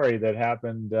story that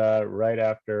happened right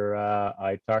after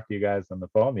I talked to you guys on the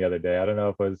phone the other day. I don't know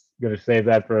if I was going to save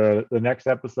that for the next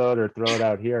episode or throw it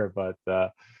out here, but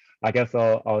I guess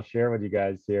I'll share with you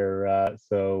guys here.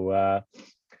 So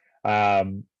I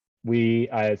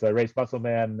raced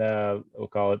Muscleman, we'll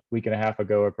call it week and a half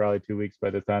ago, or probably 2 weeks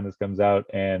by the time this comes out,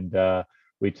 and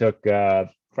we took a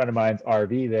friend of mine's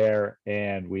RV there,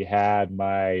 and we had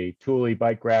my Thule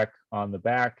bike rack on the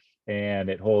back, and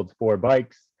it holds 4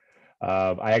 bikes.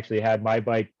 I actually had my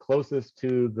bike closest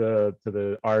to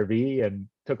the RV, and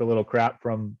took a little crap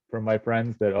from my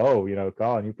friends that, oh, you know,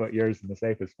 Colin, you put yours in the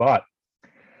safest spot.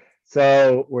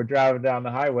 So we're driving down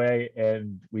the highway,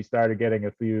 and we started getting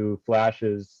a few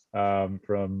flashes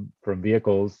from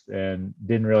vehicles, and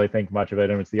didn't really think much of it.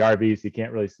 And it's the RV, so you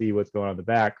can't really see what's going on in the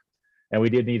back. And we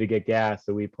did need to get gas,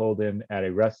 so we pulled in at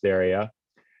a rest area.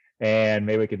 And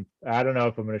maybe we can, I don't know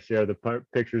if I'm going to share the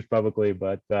pictures publicly,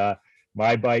 but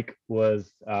my bike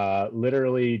was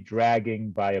literally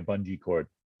dragging by a bungee cord.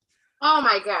 Oh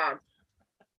my God.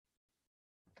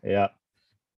 Yeah.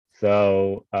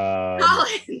 So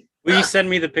Colin. Will you send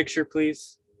me the picture,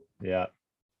 please? yeah.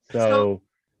 So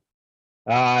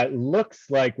it looks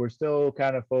like we're still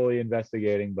kind of fully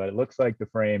investigating, but it looks like the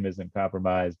frame isn't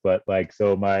compromised. But like,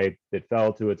 so it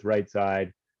fell to its right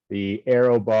side. The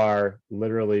aero bar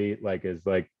literally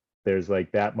there's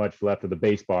like that much left of the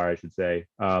base bar, I should say.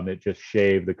 It just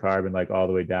shaved the carbon like all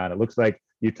the way down. It looks like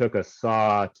you took a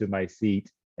saw to my seat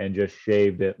and just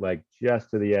shaved it like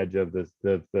just to the edge of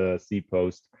the seat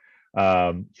post.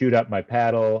 Chewed up my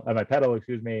pedal,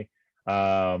 excuse me.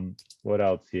 What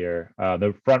else here?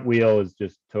 The front wheel is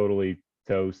just totally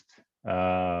toast.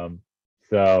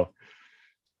 So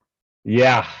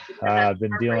yeah,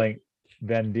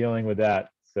 been dealing with that.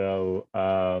 So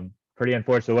pretty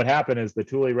unfortunate. So what happened is the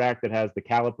Thule rack that has the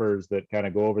calipers that kind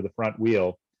of go over the front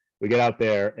wheel, we get out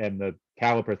there and the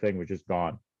caliper thing was just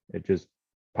gone. It just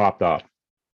popped off.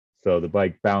 So the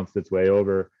bike bounced its way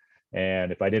over,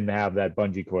 and if I didn't have that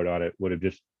bungee cord on it, would have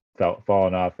just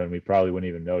fallen off, and we probably wouldn't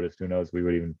even notice. Who knows? We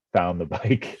would even found the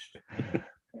bike.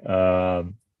 So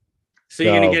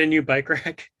you're gonna get a new bike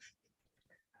rack?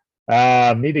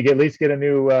 Need to at least get a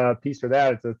new piece for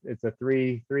that. It's a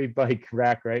three bike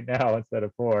rack right now instead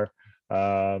of 4.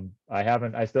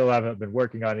 I still haven't been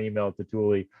working on an email to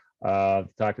Thule to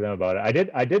talk to them about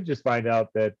it. I did just find out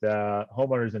that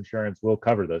homeowners insurance will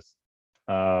cover this.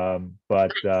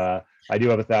 But I do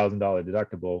have $1,000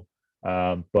 deductible.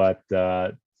 But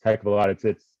heck of a lot. It's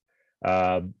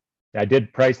I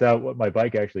did price out what my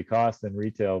bike actually cost in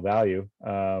retail value,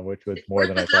 which was more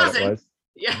than I thought it was.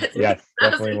 Yes,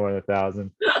 definitely more than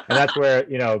 1,000. And that's where,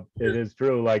 you know, it is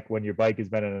true. Like when your bike has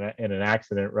been in an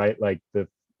accident, right? Like the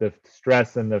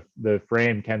stress and the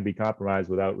frame can be compromised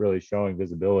without really showing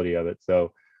visibility of it.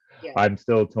 So yeah. I'm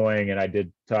still toying, and I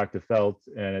did talk to Felt,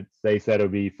 and they said it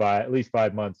would be at least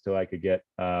 5 months till I could get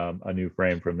a new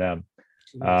frame from them.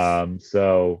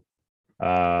 So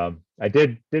I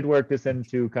did work this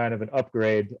into kind of an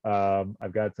upgrade.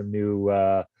 I've got some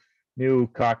new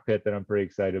cockpit that I'm pretty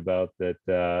excited about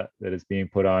that is being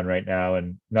put on right now,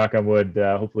 and knock on wood,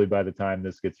 hopefully by the time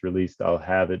this gets released, I'll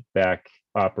have it back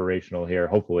operational here,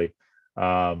 hopefully.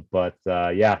 But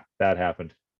yeah, that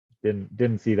happened.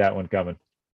 Didn't see that one coming.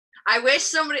 I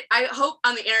hope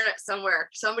on the internet somewhere,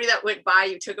 somebody that went by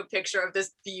you took a picture of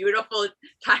this beautiful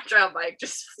time trial bike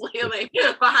just flailing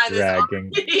behind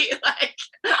dragging. This like,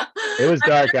 it was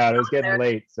dark out. It was getting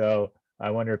late, so I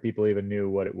wonder if people even knew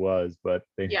what it was, but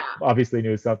they obviously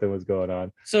knew something was going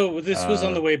on. So this was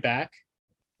on the way back?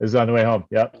 This is on the way home.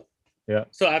 Yep. Yeah.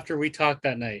 So after we talked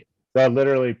that night? So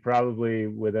literally probably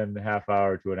within a half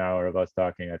hour to an hour of us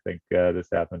talking, I think this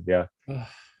happened. Yeah.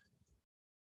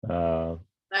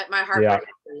 My heart breaks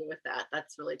for you with that.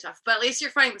 That's really tough. But at least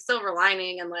you're finding the silver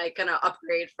lining and like gonna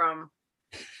upgrade from.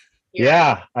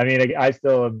 Yeah, I mean,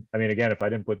 again, if I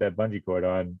didn't put that bungee cord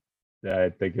on, I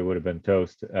think it would have been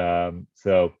toast.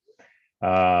 So,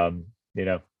 you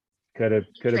know, could have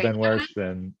been worse.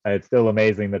 And it's still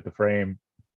amazing that the frame,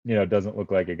 you know, doesn't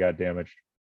look like it got damaged.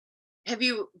 Have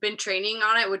you been training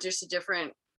on it with just a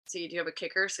different? So you do have a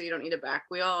kicker, so you don't need a back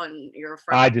wheel, and you're a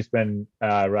front. I just been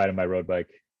riding my road bike.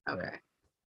 Okay.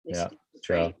 Yeah.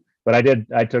 So but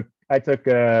I took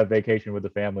a vacation with the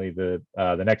family the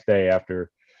next day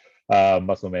after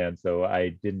Muscle Man, so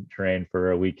I didn't train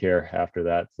for a week here after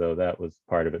that, so that was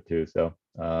part of it too. So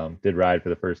did ride for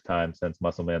the first time since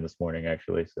Muscle Man this morning,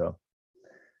 actually. So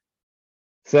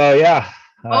yeah,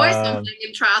 Always something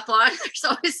in triathlon. There's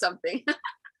always something.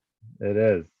 it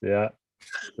is, yeah.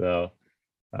 So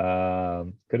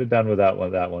could have done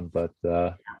without that one, but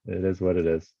it is what it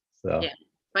is. So yeah,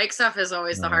 bike stuff is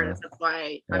always the hardest. That's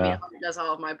why I mean, yeah. Elliot does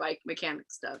all of my bike mechanic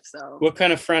stuff. So What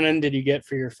kind of front end did you get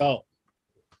for your felt?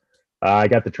 I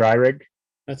got the tri rig.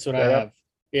 That's what I have.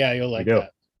 Yeah, you'll like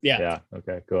that. Yeah. Yeah.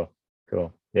 Okay. Cool.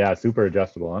 Yeah. Super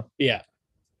adjustable, huh? Yeah.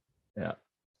 Yeah.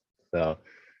 So,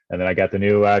 and then I got the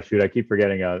new shoot. I keep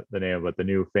forgetting the name, but the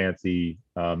new fancy,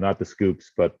 not the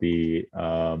scoops, but the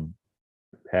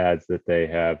pads that they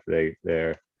have.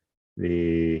 They're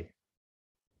the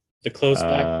close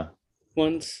back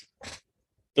ones,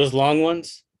 those long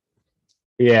ones.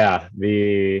 Yeah.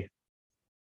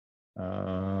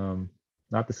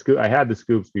 Not the scoop. I had the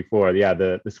scoops before. Yeah.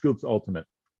 The scoops ultimate.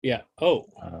 Yeah. Oh,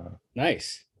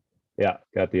 nice. Yeah,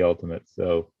 got the ultimate.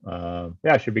 So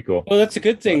yeah, it should be cool. Well, that's a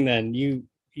good thing then. You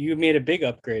made a big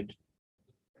upgrade.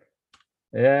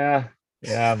 Yeah,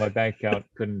 my bank account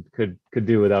could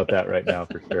do without that right now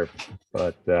for sure.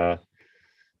 But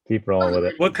keep rolling with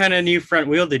it. What kind of new front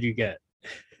wheel did you get?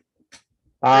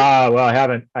 Well, I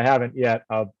haven't yet.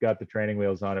 I've got the training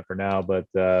wheels on it for now, but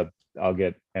I'll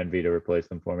get Envy to replace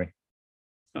them for me.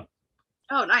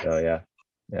 Oh, nice. So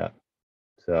yeah.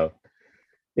 So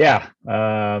yeah,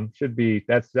 should be.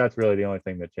 That's really the only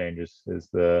thing that changes is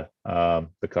the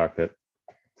cockpit.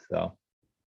 So,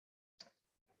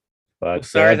 but well,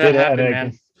 sorry that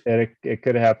happened, man. It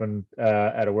could have happened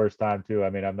at a worse time too. I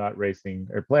mean, I'm not racing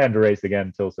or plan to race again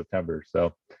until September,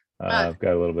 so I've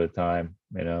got a little bit of time,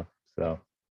 So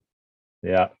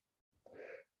yeah,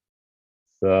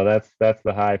 so that's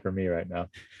the high for me right now.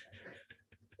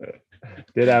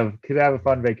 Could have a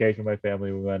fun vacation with my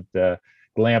family. We went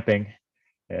glamping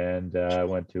and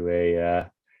went to a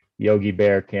Yogi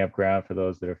Bear campground for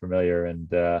those that are familiar,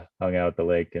 and hung out at the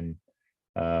lake and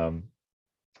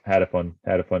had a fun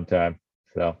time.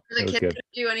 So do the kids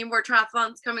do any more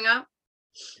triathlons coming up?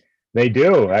 They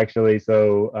do, actually.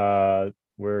 So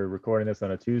we're recording this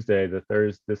on a Tuesday.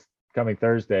 This coming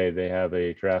Thursday they have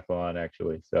a triathlon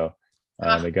actually. So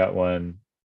they got one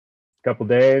a couple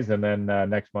days, and then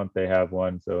next month they have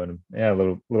one. So in a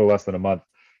little less than a month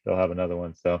they'll have another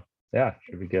one. So yeah,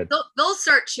 should be good. They'll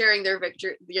start sharing their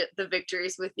the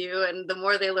victories with you, and the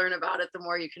more they learn about it, the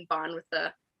more you can bond with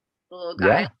the little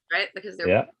guys, right? Because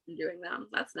they're doing them.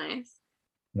 That's nice.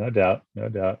 No doubt.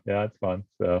 Yeah, it's fun.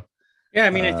 So yeah,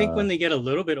 I mean, I think when they get a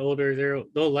little bit older,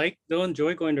 they'll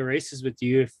enjoy going to races with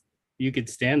you if you could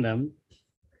stand them,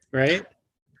 right?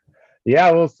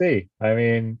 Yeah, we'll see. I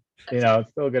mean,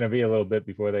 it's still going to be a little bit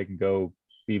before they can go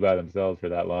be by themselves for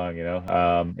that long.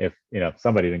 If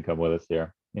somebody didn't come with us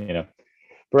here.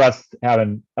 For us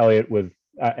having Elliot with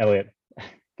Elliot, can't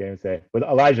even say, with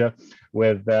Elijah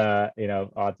with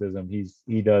autism,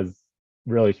 he does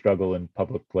really struggle in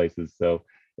public places, so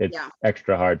it's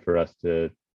extra hard for us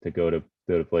to go to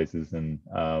places and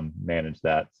manage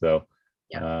that. So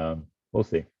we'll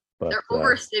see. But they're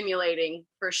overstimulating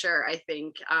for sure, I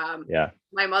think.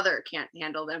 My mother can't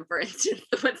handle them, for instance,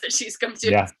 the ones that she's come to.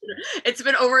 Yeah. It's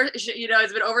been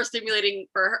overstimulating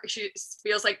for her. She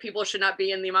feels like people should not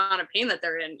be in the amount of pain that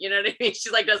they're in. You know what I mean?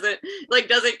 She's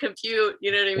doesn't compute.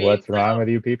 You know what I mean? What's wrong with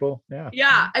you people?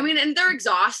 Yeah. I mean, and they're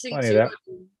exhausting too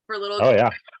for little kids. Yeah.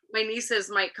 My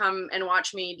nieces might come and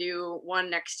watch me do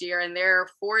one next year, and they're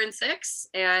 4 and 6,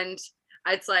 and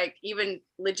it's like, even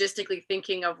logistically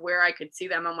thinking of where I could see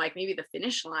them, I'm like, maybe the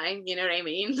finish line, you know what I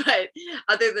mean? But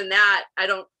other than that, I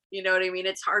don't, you know what I mean?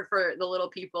 It's hard for the little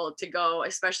people to go,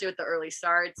 especially with the early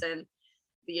starts and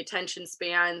the attention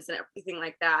spans and everything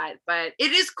like that. But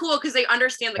it is cool because they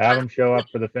understand have them show up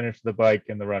for the finish of the bike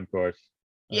and the run course.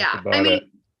 That's I mean,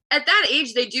 at that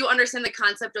age, they do understand the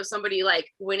concept of somebody like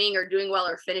winning or doing well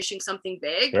or finishing something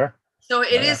big. Sure. So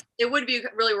it would be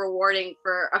really rewarding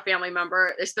for a family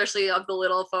member, especially of the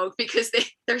little folk, because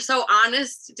they're so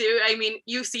honest too. I mean,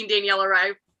 you've seen Danielle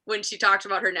arrive when she talked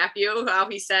about her nephew, how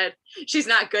he said she's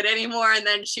not good anymore, and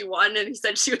then she won and he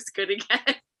said she was good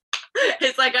again.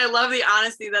 It's like, I love the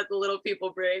honesty that the little people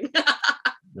bring.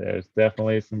 There's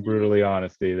definitely some brutally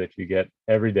honesty that you get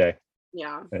every day.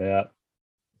 Yeah.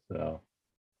 So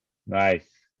nice.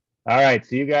 All right,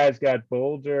 so you guys got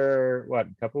Boulder a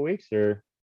couple weeks or?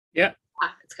 Yeah,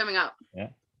 it's coming up. Yeah,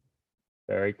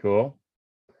 very cool.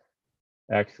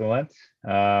 Excellent.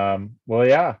 Well,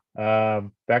 yeah.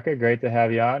 Becca, great to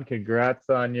have you on. Congrats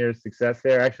on your success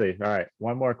there. Actually, all right,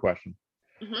 one more question.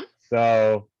 Mhm.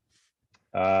 So,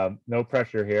 no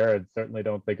pressure here, and certainly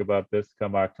don't think about this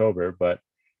come October, but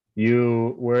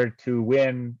you were to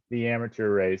win the amateur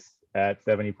race at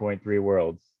 70.3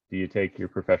 Worlds. Do you take your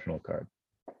professional card?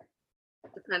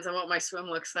 Depends on what my swim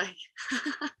looks like.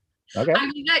 Okay, I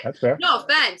mean, that's fair. no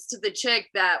offense to the chick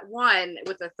that won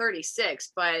with a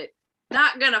 36, but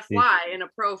not gonna fly in a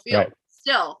pro field Right.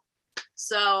 still.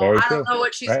 So Very I true. don't know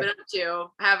what she's Right. been up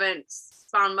to. Haven't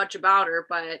found much about her,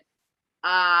 but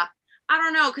I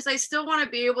don't know, because I still want to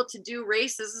be able to do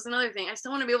races. This is another thing. I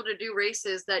still want to be able to do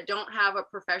races that don't have a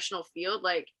professional field.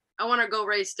 Like I want to go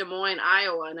race Des Moines,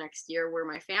 Iowa next year, where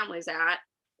my family's at.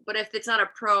 But if it's not a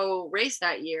pro race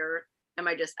that year, am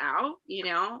I just out?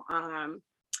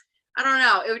 I don't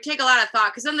know. It would take a lot of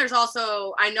thought, because then there's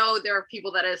also, I know there are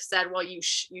people that have said, well, you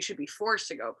should be forced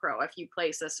to go pro if you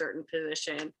place a certain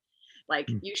position. Like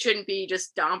you shouldn't be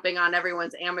just dumping on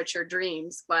everyone's amateur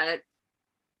dreams. But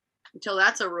until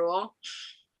that's a rule,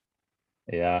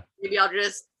 Yeah, maybe I'll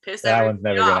just piss that one's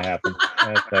everybody never off. gonna happen.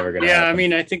 That's never gonna Yeah, happen. I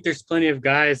mean, I think there's plenty of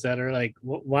guys that are like,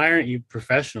 why aren't you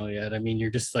professional yet? I mean,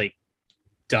 you're just like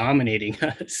dominating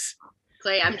us.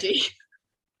 Clay MG.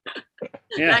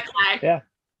 Yeah. That guy. Yeah.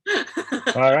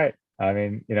 All right. I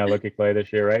mean, look at Clay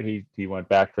this year, right? He went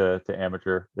back to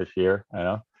amateur this year, I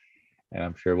know, and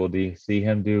I'm sure we'll see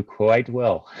him do quite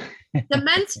well. The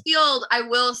men's field, I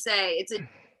will say,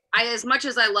 as much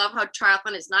as I love how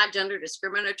triathlon is not gender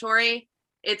discriminatory,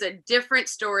 it's a different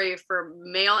story for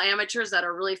male amateurs that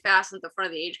are really fast at the front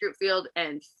of the age group field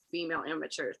and female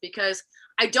amateurs, because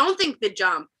I don't think the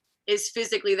jump is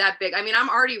physically that big. I mean, I'm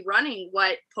already running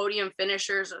what podium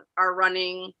finishers are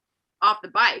running off the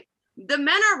bike. The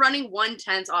men are running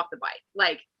 1/10 off the bike.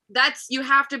 Like you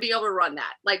have to be able to run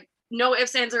that. Like no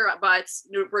ifs, ands, or buts,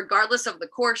 regardless of the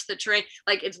course, the terrain.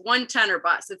 Like it's 110 or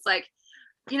bust. It's like,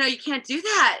 you can't do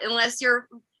that unless you're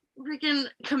freaking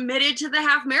committed to the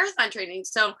half marathon training.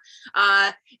 So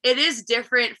it is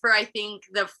different for, I think,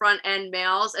 the front end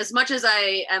males. As much as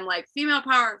I am like female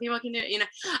power, female can do it,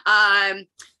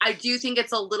 I do think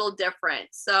it's a little different.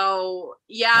 So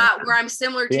yeah, where I'm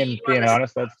similar to you. Being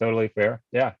honest, that's totally fair.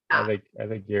 Yeah, I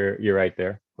think you're right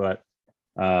there. But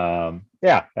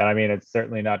yeah, and I mean, it's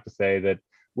certainly not to say that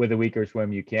with a weaker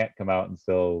swim you can't come out and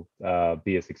still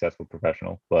be a successful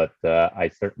professional, but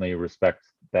I certainly respect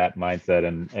that mindset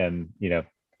and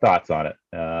thoughts on it.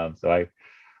 So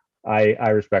I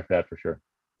respect that for sure.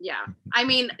 Yeah, I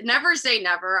mean, never say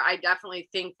never. I definitely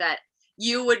think that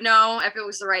you would know if it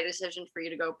was the right decision for you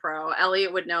to go pro.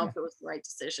 Elliot would know if it was the right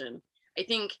decision. I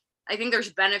think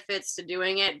there's benefits to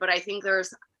doing it, but I think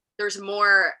there's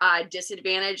more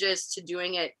disadvantages to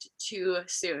doing it too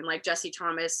soon. Like Jesse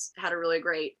Thomas had a really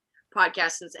great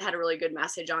podcast and had a really good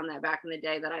message on that back in the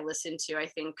day that I listened to. I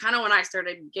think kind of when I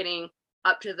started getting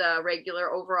up to the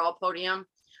regular overall podium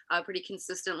pretty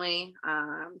consistently.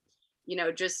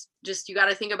 Just you got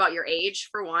to think about your age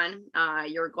for one,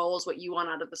 your goals, what you want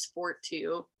out of the sport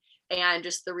too, and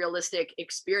just the realistic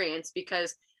experience.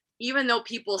 Because even though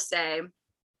people say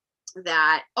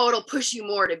that, oh, it'll push you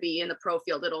more to be in the pro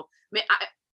field,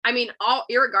 I mean,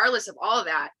 irregardless of all of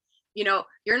that,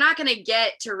 you're not going to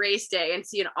get to race day and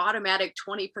see an automatic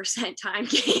 20% time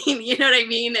gain. You know what I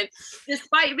mean? And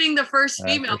despite being the first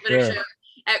female finisher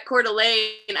at Coeur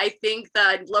d'Alene, I think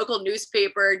the local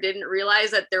newspaper didn't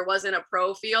realize that there wasn't a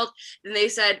pro field. And they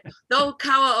said, though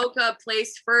Kawaoka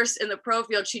placed first in the pro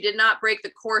field, she did not break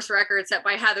the course record set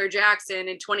by Heather Jackson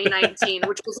in 2019,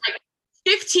 which was like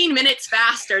 15 minutes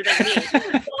faster than me. So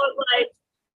it was like,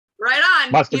 right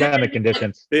on. Must have been the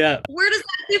conditions. Yeah. Where does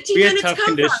that 15 We had minutes tough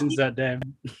come conditions from? that day.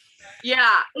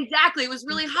 Yeah, exactly. It was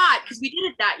really hot because we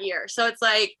did it that year. So it's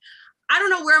like, I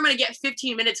don't know where I'm going to get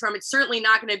 15 minutes from. It's certainly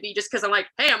not going to be just because I'm like,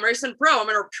 hey, I'm racing pro. I'm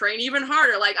going to train even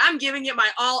harder. Like I'm giving it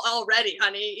my all already,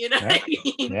 honey. You know what I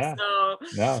mean? Yeah. So,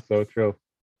 No, so true.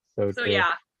 So true.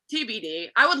 yeah, TBD.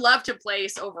 I would love to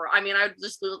place over. I mean, I would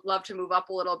just love to move up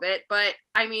a little bit. But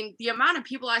I mean, the amount of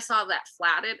people I saw that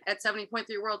flatted at 70.3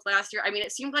 Worlds last year, I mean,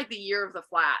 it seemed like the year of the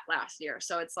flat last year.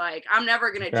 So it's like, I'm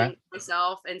never going to jinx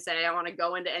myself and say I want to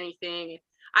go into anything.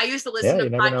 I used to listen to you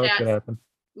never know what's gonna happen.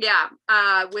 Yeah,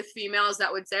 with females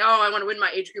that would say, oh, I want to win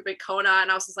my age group at Kona. And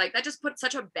I was just like, that just put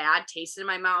such a bad taste in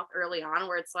my mouth early on,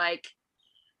 where it's like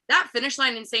that finish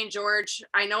line in St. George,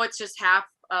 I know it's just half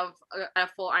of a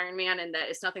full Ironman and that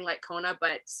it's nothing like Kona,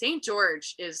 but St.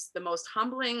 George is the most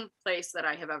humbling place that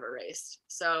I have ever raced.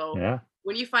 So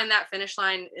when you find that finish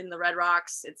line in the Red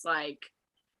Rocks, it's like,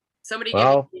 Somebody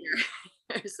Well, get me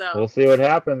here. So we'll see what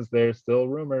happens. There's still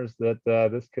rumors that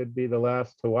this could be the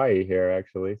last Hawaii here,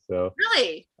 actually. So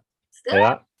really, still,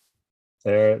 yeah,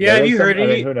 there. Yeah, there is some, I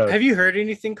mean, who knows? have you heard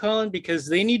anything, Colin? Because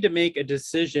they need to make a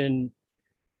decision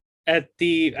I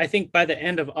think by the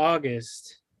end of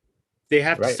August, they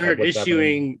have to Right, of start what's happening.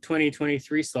 issuing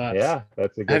 2023 slots. Yeah,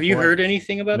 that's a good Have you point. heard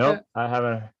anything about Nope, that? I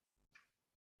haven't.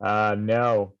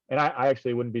 No, and I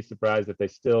actually wouldn't be surprised if they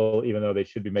still, even though they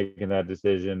should be making that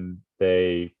decision,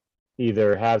 they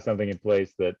either have something in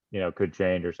place that, could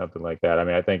change or something like that. I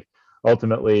mean, I think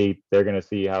ultimately they're going to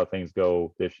see how things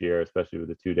go this year, especially with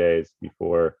the 2 days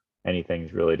before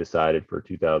anything's really decided for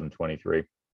 2023.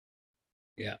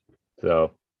 Yeah.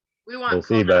 So we want. we'll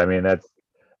see, but I mean,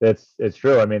 it's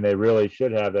true. I mean, they really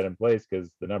should have that in place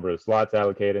because the number of slots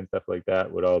allocated and stuff like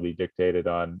that would all be dictated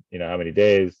on, how many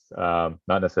days, not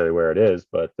necessarily where it is,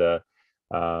 but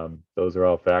those are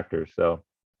all factors. So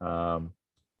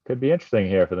could be interesting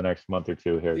here for the next month or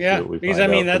two here. Yeah, see what we because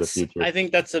find I mean out for the future. I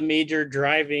think that's a major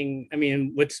driving. I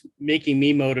mean, what's making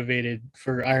me motivated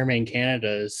for Ironman Canada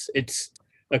is it's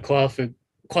a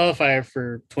qualifier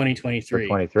for 2023. For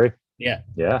 23. Yeah.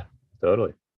 Yeah,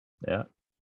 totally. Yeah,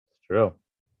 it's true.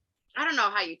 I don't know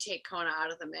how you take Kona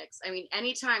out of the mix. I mean,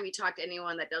 anytime you talk to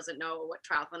anyone that doesn't know what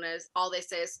triathlon is, all they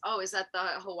say is, "Oh, is that the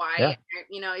Hawaii?" Yeah.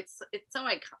 It's so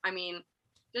like, I mean,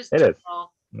 just It is.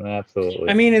 Absolutely.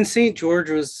 I mean, in St. George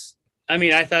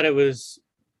I thought it was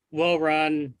well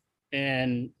run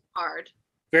and hard,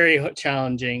 very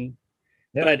challenging,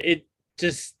 Yep. but it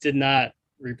just did not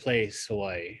replace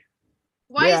Hawaii.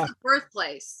 Hawaii is the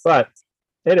birthplace. But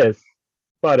it is.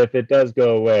 But if it does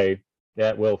go away,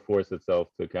 that will force itself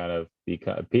to kind of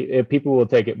become. People will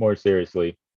take it more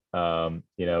seriously.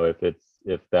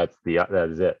 If that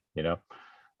is it.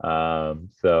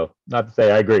 So not to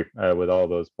say I agree with all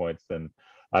those points, and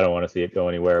I don't want to see it go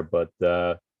anywhere. But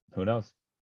who knows?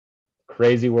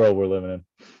 Crazy world we're living in.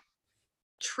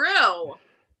 True.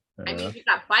 I mean, we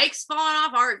got bikes falling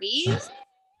off RVs.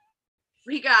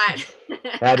 We got.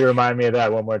 Had to remind me of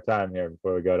that one more time here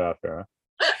before we got off there. Huh?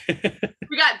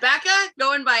 We got Becca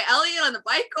going by Elliot on the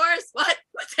bike course.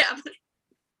 What's happening?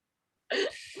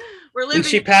 We're living. When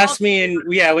she passed me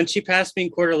in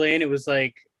Coeur d'Alene, it was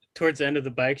like towards the end of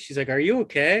the bike. She's like, "Are you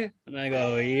okay?" And I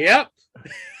go, "Yep."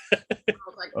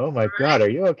 Like, oh my God, are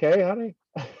you okay, honey?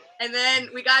 And then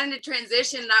we got into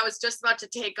transition, and I was just about to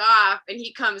take off, and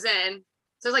he comes in.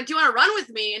 So I was like, "Do you want to run with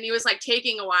me?" And he was like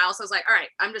taking a while. So I was like, "All right,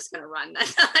 I'm just gonna run."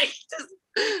 Like,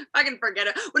 I can forget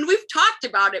it. When we've talked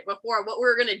about it before, what we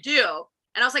were gonna do,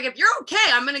 and I was like, "If you're okay,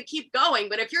 I'm gonna keep going.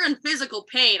 But if you're in physical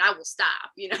pain, I will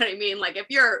stop." You know what I mean? Like if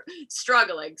you're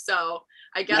struggling. So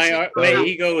I guess my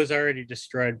ego was already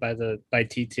destroyed by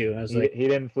T2. I was like, he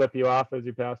didn't flip you off as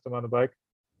you passed him on the bike?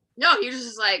 No, he was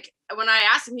just like, when I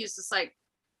asked him, he was just like,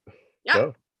 "Yeah,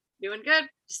 Go. Doing good."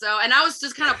 So, and I was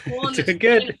just kind of pulling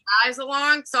the guys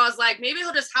along. So I was like, maybe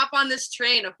he'll just hop on this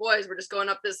train of boys. We're just going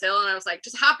up this hill. And I was like,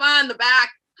 just hop on the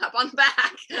back.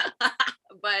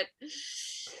 But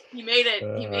he made it.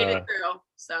 He made it through.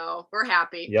 So we're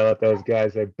happy. Yell at those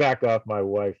guys. Say, back off my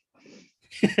wife.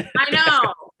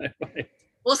 I know.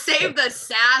 We'll save the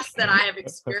sass that I have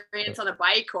experienced on the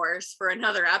bike course for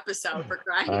another episode for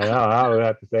crying out. I know. I'll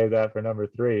have to save that for number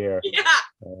 3 here. Yeah.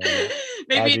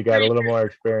 Maybe you got a little more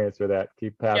experience with that.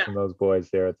 Keep passing those boys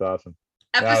here. It's awesome.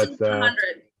 Episode 100.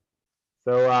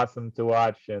 So awesome to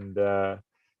watch, and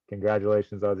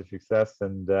congratulations on the success,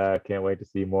 and can't wait to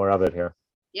see more of it here.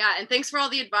 Yeah, and thanks for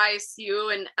all the advice, you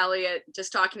and Elliot.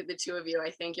 Just talking to the two of you, I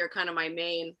think you're kind of my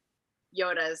main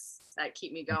Yodas that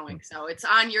keep me going. So it's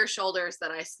on your shoulders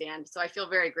that I stand. So I feel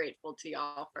very grateful to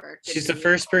y'all for. She's the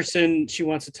first person she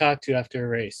wants to talk to after a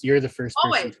race. You're the first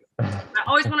person. I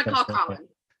always want to call Colin.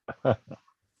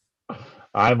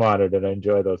 I'm honored and I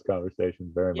enjoy those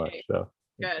conversations very much. So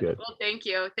good. Well, thank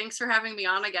you. Thanks for having me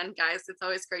on again, guys. It's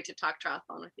always great to talk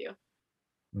triathlon with you.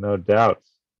 No doubt.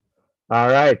 All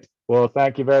right. Well,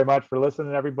 thank you very much for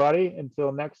listening, everybody.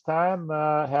 Until next time,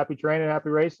 happy training, happy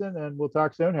racing, and we'll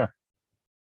talk soon here.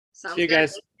 See you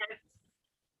guys.